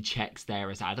many checks there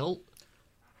as Adult.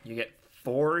 You get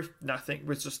 4, nothing,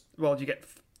 which just, well, you get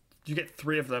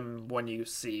 3 of them when you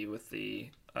see with the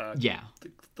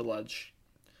the Ludge.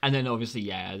 And then obviously,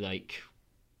 yeah, like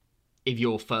if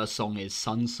your first song is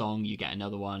Sun's Song, you get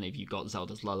another one. If you got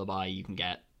Zelda's Lullaby, you can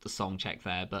get the song check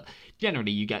there. But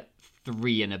generally, you get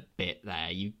 3 and a bit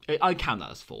there. I count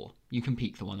that as 4. You can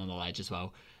peek the one on the ledge as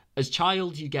well. As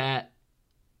Child, you get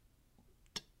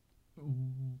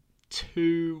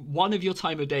 1 of your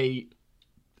time of day.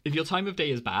 If your time of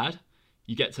day is bad,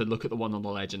 you get to look at the one on the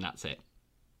ledge and that's it.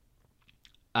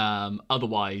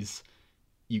 Otherwise,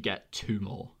 you get 2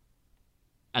 more.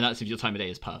 And that's if your time of day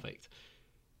is perfect.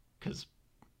 Because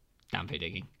Dampe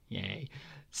digging. Yay.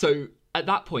 So at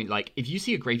that point, like, if you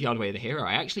see a Graveyard Way of the Hero,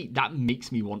 that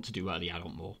makes me want to do Early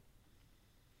Adult more.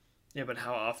 Yeah, but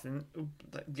how often?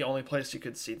 The only place you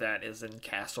could see that is in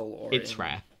Castle or it's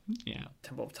rare. Yeah.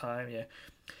 Temple of Time, yeah.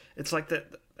 It's like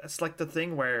that's like the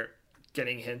thing where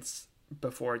getting hints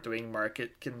before doing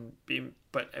market can be,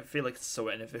 but I feel like it's so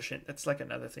inefficient. It's like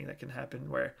another thing that can happen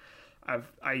where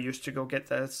I used to go get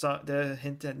the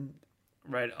hint and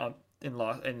right on in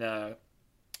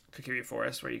Kokiri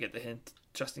Forest where you get the hint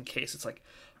just in case. It's like,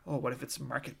 oh, what if it's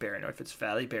Market Baron or if it's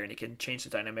Valley Baron? You can change the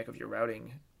dynamic of your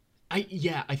routing.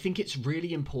 I think it's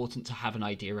really important to have an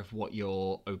idea of what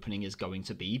your opening is going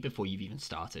to be before you've even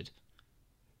started.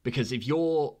 Because if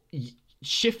you're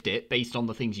shift it based on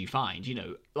the things you find,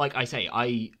 like I say,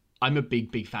 I'm a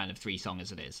big fan of 3 song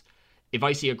as it is. If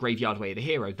I see a Graveyard Way of the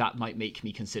Hero, that might make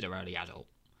me consider Early Adult.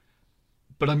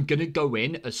 But I'm going to go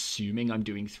in assuming I'm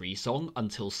doing 3 song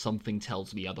until something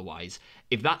tells me otherwise.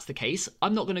 If that's the case,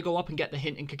 I'm not going to go up and get the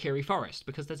hint in Kokiri Forest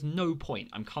because there's no point.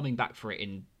 I'm coming back for it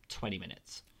in 20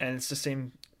 minutes. And it's the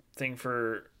same thing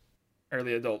for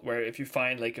Early Adult, where if you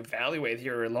find like a Valley Way of the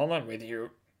Hero or a Lowland Way of the Hero,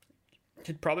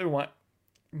 you'd probably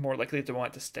more likely to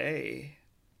want to stay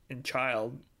in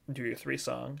Child and do your 3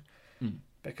 song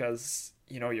because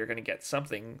you're going to get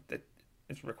something that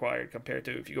is required compared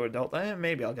to if you go Adult.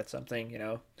 Maybe I'll get something.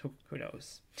 Who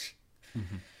knows?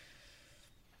 Mm-hmm.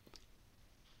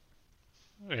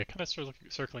 Okay, kind of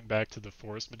circling back to the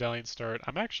Forest Medallion start.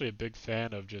 I'm actually a big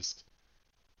fan of just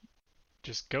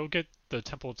go get the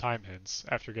Temple of Time hints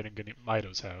after getting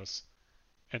Mido's house,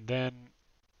 and then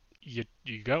you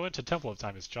go into Temple of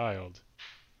Time as Child.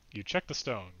 You check the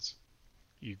stones.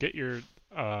 You get your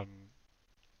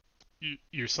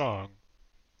song,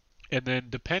 and then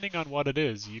depending on what it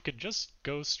is, you can just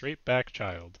go straight back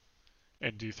Child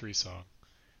and do 3 song.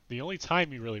 The only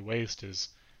time you really waste is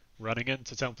running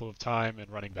into Temple of Time and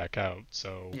running back out.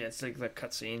 So yeah, it's like the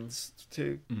cutscenes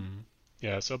too. Mm-hmm.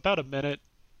 Yeah, so about a minute,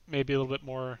 maybe a little bit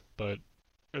more, but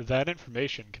that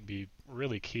information can be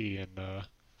really key in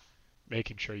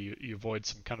making sure you avoid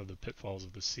some kind of the pitfalls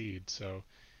of the seed. So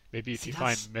maybe if you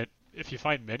find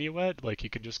Minuet, like you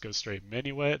can just go straight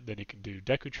Minuet, then you can do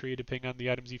Deku Tree depending on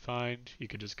the items you find. You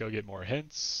could just go get more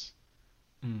hints.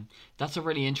 That's a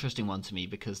really interesting one to me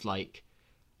because like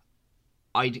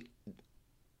I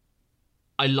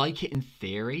like it in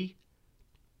theory,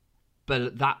 but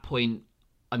at that point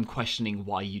I'm questioning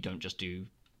why you don't just do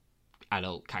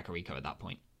Adult Kakariko at that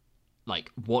point.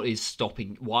 Like, what is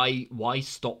stopping? Why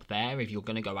stop there if you're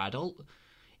going to go Adult?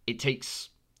 It takes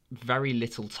very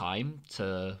little time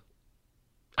to...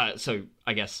 so,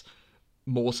 I guess,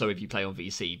 more so if you play on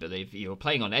VC, but if you're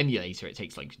playing on emulator, it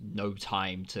takes, like, no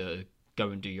time to go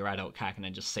and do your Adult Kak and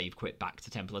then just save quit back to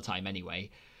Temple of Time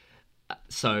anyway.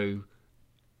 So...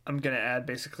 I'm going to add,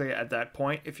 basically, at that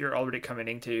point, if you're already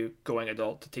committing to going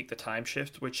Adult to take the time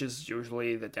shift, which is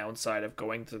usually the downside of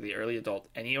going to the Early Adult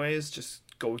anyways, just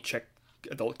go check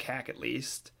Adult Kak at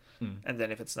least. And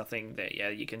then if it's nothing, that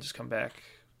you can just come back.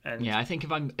 And yeah, I think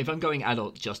if I'm going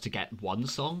Adult just to get 1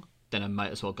 song, then I might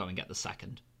as well go and get the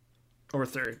 2nd. Or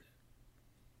 3rd.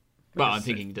 Well, I'm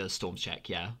thinking the Storm check,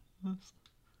 yeah.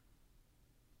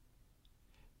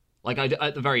 Like,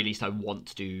 at the very least, I want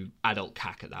to do Adult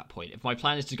Kak at that point. If my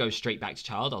plan is to go straight back to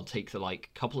Child, I'll take the,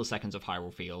 couple of seconds of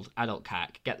Hyrule Field, Adult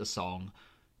Kak, get the song,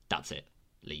 that's it,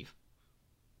 leave.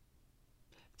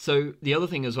 So, the other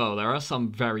thing as well, there are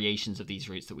some variations of these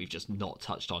routes that we've just not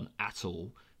touched on at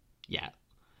all yet.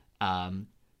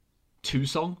 2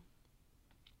 Song.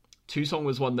 2 Song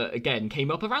was one that, again, came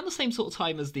up around the same sort of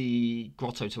time as the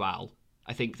Grotto to Owl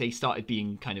I think they started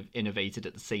being kind of innovated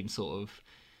at the same sort of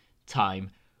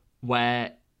time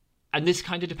where, and this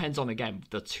kind of depends on, again,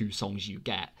 the two songs you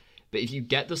get. But if you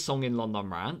get the song in London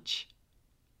Ranch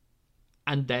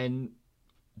and then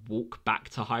walk back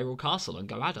to Hyrule Castle and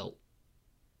go adult.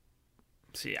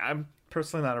 See, I'm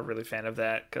personally not a really fan of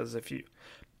that because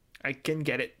I can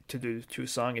get it to do two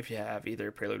song if you have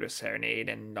either Prelude or Serenade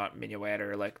and not Minuet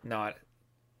or like not.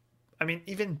 I mean,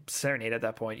 even Serenade at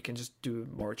that point, you can just do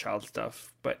more child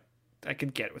stuff, but I can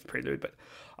get it with Prelude. But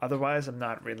otherwise,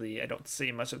 I don't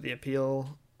see much of the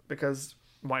appeal because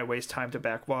why waste time to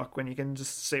backwalk when you can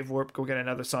just save warp, go get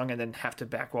another song, and then have to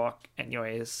backwalk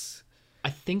anyways? I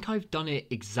think I've done it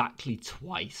exactly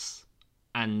twice,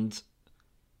 and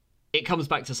it comes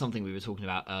back to something we were talking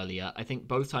about earlier. I think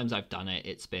both times I've done it,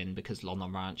 it's been because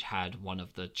London Ranch had one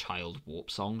of the child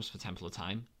warp songs for Temple of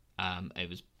Time. It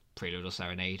was Prelude or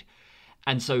Serenade.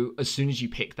 And so as soon as you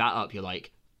pick that up, you're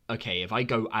like, okay, if I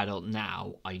go adult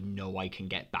now, I know I can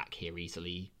get back here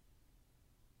easily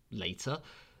later.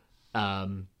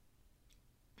 If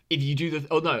you do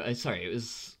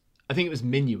I think it was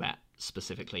Minuet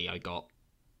specifically I got,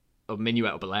 or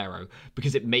Minuet or Bolero,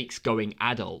 because it makes going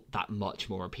adult that much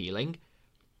more appealing.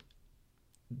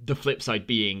 The flip side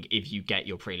being, if you get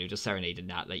your Prelude or Serenade in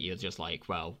that you're just like,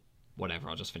 well, whatever,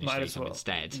 I'll just finish Might three as song well.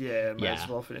 instead. Yeah, might as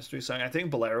well finish three song. I think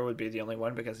Bolero would be the only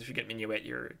one because if you get Minuet,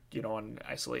 you don't want to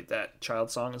isolate that child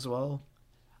song as well.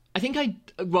 I think I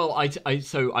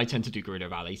tend to do Gerudo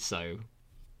Valley, so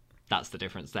that's the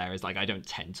difference there, is like I don't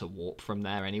tend to warp from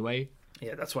there anyway.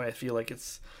 Yeah, that's why I feel like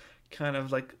it's kind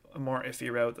of like a more iffy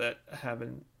route that I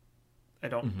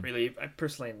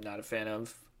personally am not a fan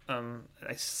of.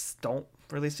 Don't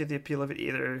really see the appeal of it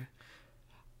either.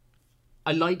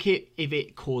 I like it if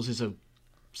it causes a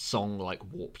song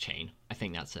like Warp Chain. I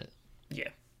think that's it. Yeah.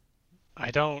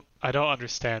 I don't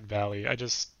understand Valley.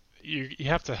 You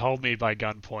have to hold me by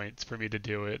gunpoint for me to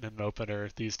do it in an opener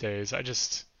these days. I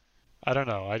don't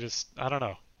know. I don't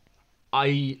know.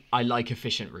 I like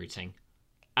efficient routing.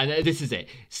 And this is it.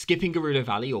 Skipping Gerudo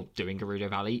Valley or doing Gerudo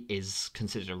Valley is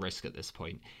considered a risk at this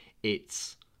point.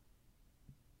 If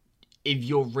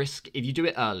you do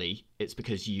it early, it's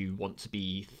because you want to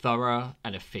be thorough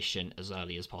and efficient as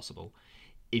early as possible.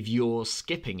 If you're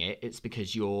skipping it, it's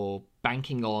because you're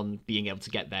banking on being able to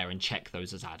get there and check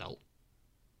those as adult.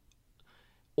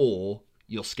 Or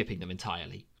you're skipping them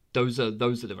entirely. Those are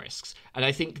the risks. And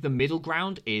I think the middle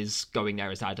ground is going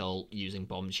there as adult, using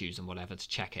bomb shoes and whatever to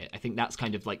check it. I think that's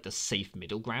kind of like the safe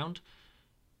middle ground.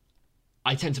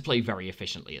 I tend to play very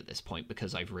efficiently at this point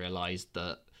because I've realized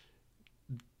that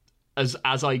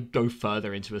as I go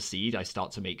further into a seed, I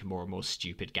start to make more and more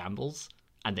stupid gambles,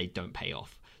 and they don't pay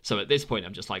off. So at this point,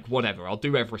 I'm just like, whatever, I'll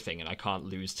do everything, and I can't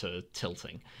lose to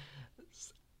tilting.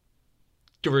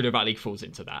 Gerudo Valley falls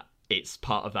into that. It's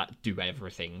part of that do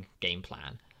everything game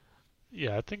plan.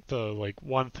 Yeah, I think the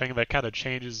one thing that kind of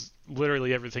changes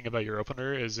literally everything about your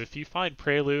opener is if you find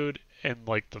Prelude in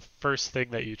the first thing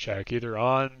that you check, either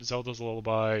on Zelda's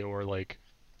Lullaby or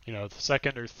the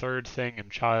second or third thing in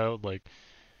Child,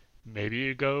 maybe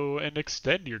you go and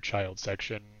extend your Child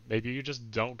section. Maybe you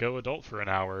just don't go adult for an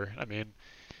hour. I mean,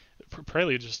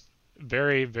 Prelude just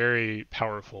very, very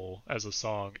powerful as a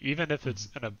song, even if it's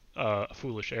in a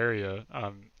foolish area.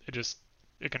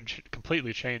 It can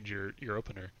completely change your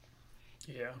opener.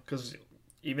 Yeah, because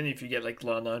even if you get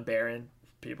Lon Lon Baron,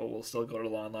 people will still go to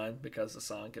Lon Lon because the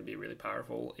song can be really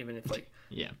powerful, even if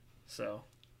yeah. So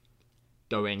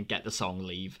go in, get the song,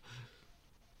 leave.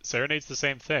 Serenade's the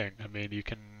same thing. I mean, you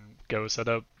can go set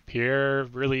up here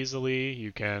really easily.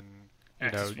 You can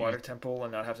access Water Temple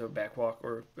and not have to backwalk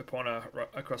or Epona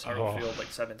across Hyrule Field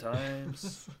 7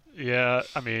 times. Yeah,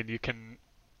 I mean, you can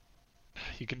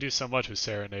do so much with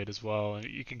Serenade as well.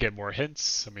 You can get more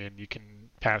hints. I mean, you can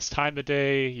pass time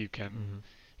today. You can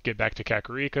get back to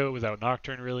Kakariko without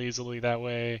Nocturne really easily that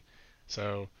way.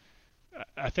 So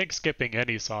I think skipping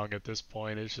any song at this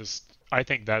point is just, I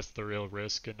think that's the real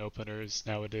risk in openers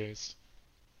nowadays.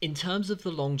 In terms of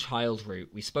the Long Child route,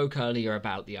 we spoke earlier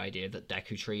about the idea that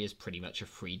Deku Tree is pretty much a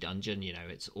free dungeon.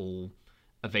 It's all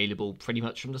available pretty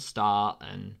much from the start,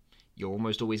 and you're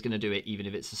almost always going to do it even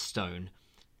if it's a stone.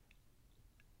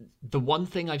 The one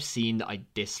thing I've seen that I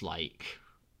dislike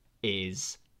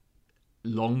is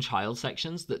Long Child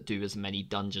sections that do as many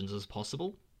dungeons as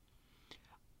possible.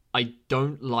 I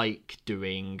don't like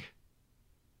doing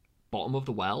Bottom of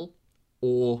the Well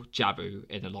or Jabu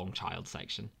in a Long Child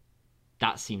section.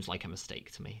 That seems like a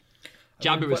mistake to me.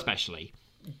 Jabu especially.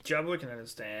 Jabu I can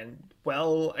understand.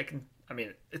 Well,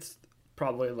 it's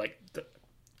probably the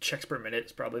checks per minute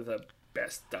is probably the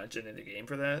best dungeon in the game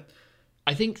for that.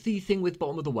 I think the thing with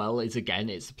Bottom of the Well is, again,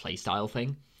 it's a playstyle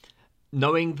thing.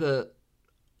 Knowing that,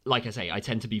 like I say, I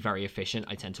tend to be very efficient.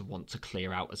 I tend to want to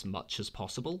clear out as much as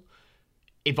possible.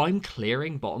 If I'm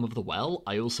clearing Bottom of the Well,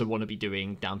 I also want to be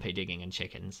doing Downpay Digging and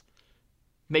Chickens.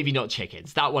 Maybe not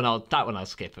Chickens. That one I'll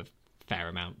skip a fair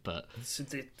amount, but So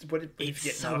what if it's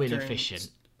you get so inefficient.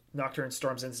 Nocturne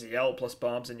Storms and ZL plus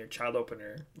bombs in your child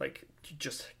opener? Like, you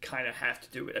just kind of have to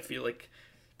do it. I feel like,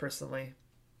 personally.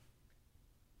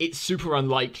 It's super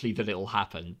unlikely that it'll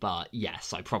happen, but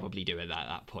yes, I probably do it at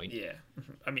that point. Yeah,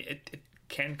 I mean, it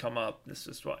can come up. This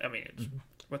is what I mean.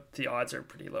 What the odds are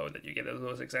pretty low that you get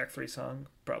those exact three song.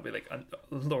 Probably like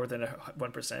lower than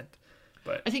 1%.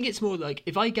 But I think it's more like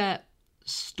if I get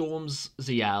Storms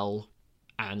ZL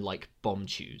and like Bomb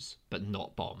Choose, but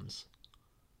not bombs,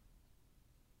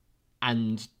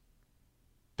 and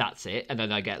that's it, and then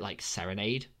I get like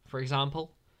Serenade, for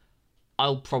example,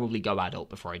 I'll probably go adult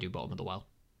before I do Bottom of the Well.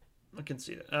 I can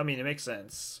see that. I mean, it makes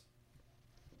sense.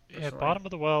 Yeah, Personally. bottom of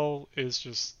the well is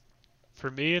just for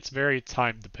me. It's very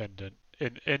time dependent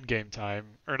in game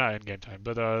time, or not in game time,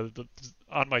 but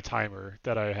on my timer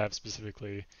that I have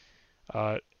specifically.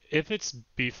 Uh, if it's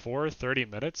before 30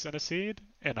 minutes in a seed,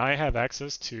 and I have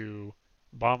access to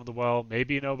Bomb of the Well,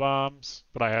 maybe no bombs,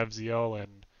 but I have ZL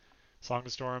and Song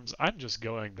of Storms, I'm just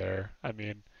going there. I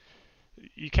mean,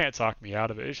 you can't talk me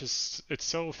out of it. It's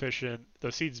so efficient.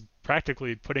 The seed's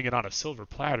practically putting it on a silver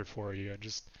platter for you, and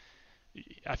just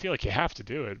I feel like you have to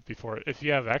do it before if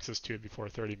you have access to it before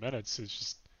 30 minutes.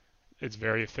 It's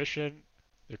very efficient.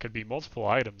 There could be multiple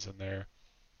items in there.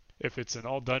 If it's an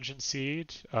all dungeon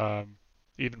seed,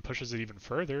 even pushes it even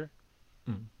further.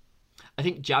 Mm. I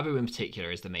think Jabu in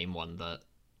particular is the main one that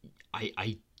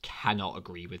I cannot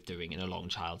agree with doing in a long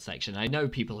child section. I know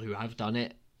people who have done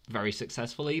it very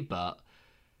successfully, but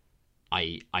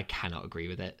I cannot agree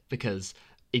with it because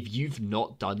if you've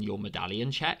not done your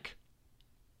medallion check,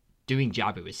 doing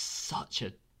Jabu is such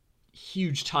a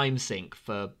huge time sink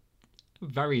for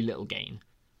very little gain.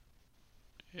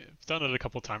 I've done it a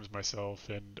couple times myself,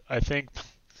 and I think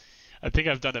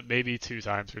I've done it maybe two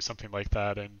times or something like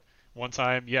that. And one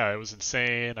time, yeah, it was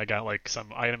insane. I got like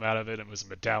some item out of it, and it was a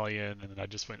medallion, and then I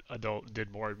just went adult and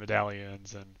did more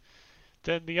medallions. And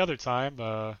then the other time,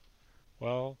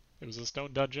 well, it was a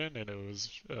stone dungeon, and it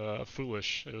was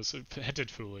foolish. It was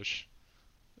hinted foolish,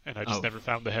 and I just Oh, never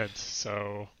found the hint.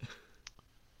 So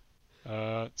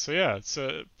yeah, it's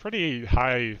a pretty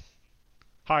high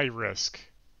risk,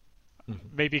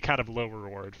 mhm. maybe kind of low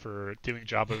reward for doing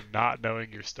job of not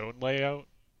knowing your stone layout.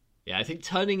 Yeah, I think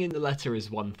turning in the letter is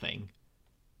one thing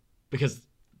because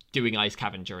doing Ice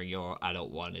Cavern during your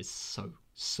adult one is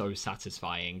so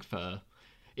satisfying for.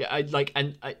 Yeah, I like,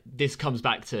 and this comes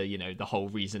back to the whole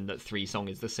reason that three song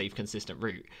is the safe, consistent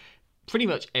route. Pretty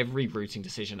much every routing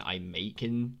decision I make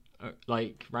in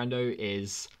like rando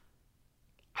is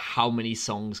how many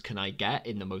songs can I get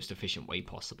in the most efficient way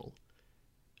possible,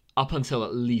 up until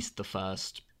at least the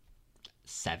first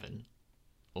seven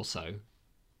or so.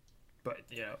 But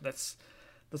that's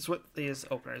what these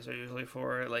openers are usually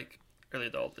for. Like early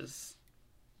adult is,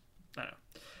 I don't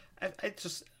know. I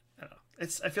just I don't know.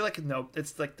 I feel like no,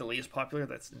 it's like the least popular.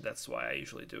 That's why I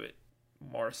usually do it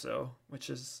more so. Which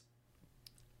is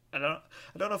I don't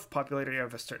know if popularity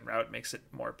of a certain route makes it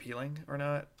more appealing or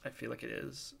not. I feel like it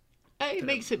is. It To them.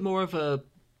 makes it more of a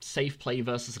safe play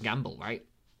versus a gamble, right?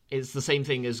 It's the same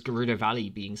thing as Gerudo Valley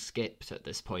being skipped at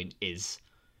this point is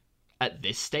at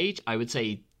this stage, I would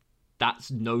say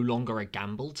that's no longer a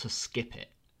gamble to skip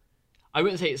it. I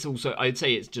wouldn't say it's also I'd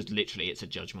say it's just literally it's a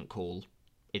judgment call.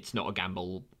 It's not a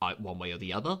gamble one way or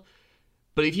the other.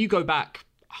 But if you go back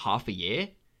half a year,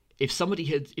 if somebody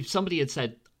had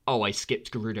said, "Oh, I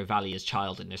skipped Gerudo Valley as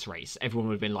child in this race," everyone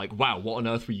would have been like, "Wow, what on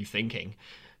earth were you thinking?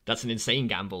 That's an insane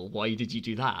gamble. Why did you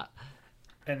do that?"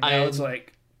 And now it's Um,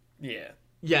 like, yeah,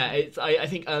 yeah, I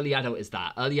think early adult is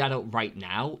that. Early adult right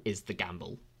now is the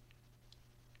gamble.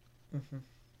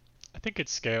 I think it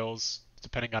scales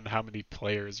depending on how many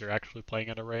players are actually playing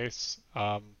in a race.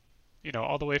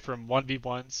 All the way from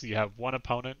 1v1s, you have one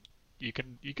opponent. You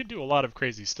can do a lot of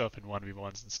crazy stuff in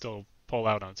 1v1s and still pull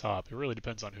out on top. It really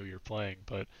depends on who you're playing,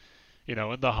 but in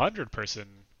the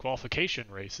 100-person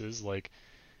qualification races, like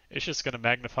it's just going to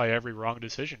magnify every wrong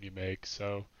decision you make.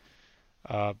 So,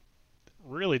 uh,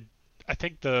 really, I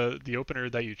think the opener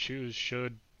that you choose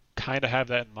should kind of have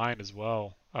that in mind as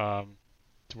well.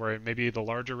 To where maybe the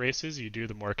larger races, you do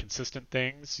the more consistent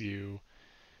things. You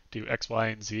do X, Y,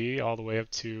 and Z all the way up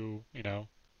to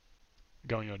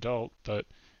going adult. But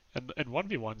in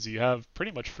 1v1s, you have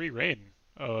pretty much free reign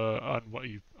on what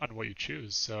you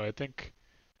choose. So I think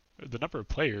the number of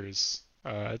players,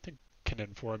 I think, can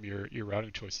inform your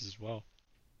routing choices as well.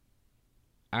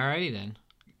 Alrighty then.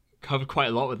 Covered quite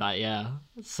a lot with that, yeah.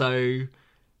 So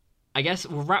I guess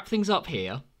we'll wrap things up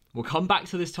here. We'll come back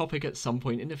to this topic at some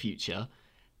point in the future.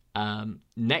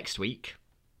 Next week,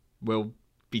 we'll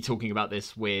be talking about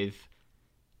this with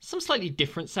some slightly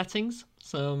different settings.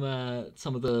 Some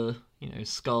of the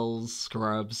skulls,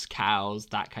 scrubs, cows,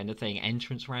 that kind of thing.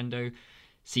 Entrance rando.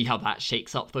 See how that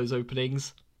shakes up those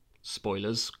openings.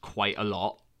 Spoilers, quite a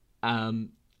lot.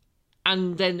 And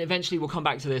then eventually we'll come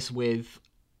back to this with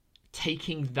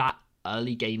taking that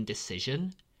early game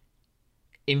decision,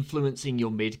 influencing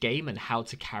your mid game, and how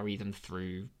to carry them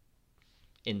through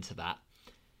into that.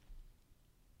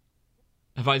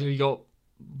 Have either of you got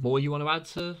more you want to add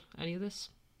to any of this?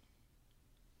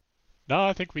 No,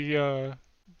 I think we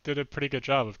did a pretty good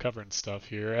job of covering stuff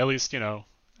here. At least,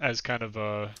 as kind of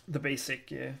The basic,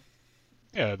 yeah.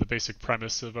 yeah, the basic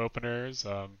premise of openers,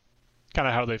 kind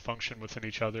of how they function within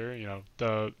each other.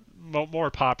 The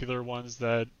more popular ones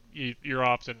that you're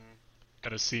often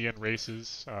going to see in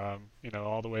races.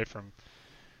 All the way from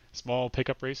small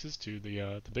pickup races to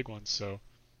the big ones. So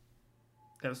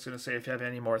I was going to say, if you have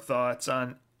any more thoughts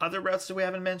on other routes that we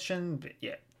haven't mentioned, but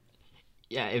yeah.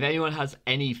 Yeah, if anyone has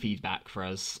any feedback for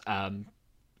us,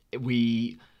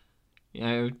 we,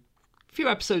 a few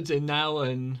episodes in now,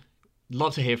 and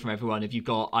love to hear from everyone. If you've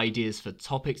got ideas for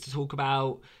topics to talk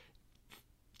about,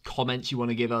 comments you want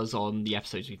to give us on the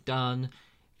episodes we've done,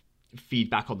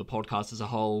 feedback on the podcast as a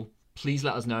whole, please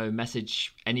let us know.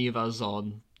 Message any of us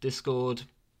on Discord,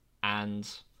 and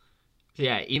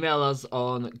email us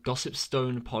on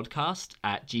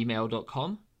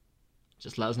gossipstonepodcast@gmail.com.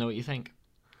 Just let us know what you think.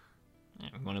 We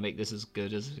want to make this as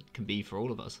good as it can be for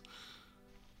all of us.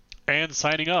 And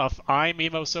signing off, I'm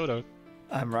Emo Soda.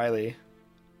 I'm Riley.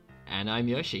 And I'm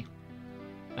Yoshi.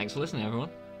 Thanks for listening, everyone.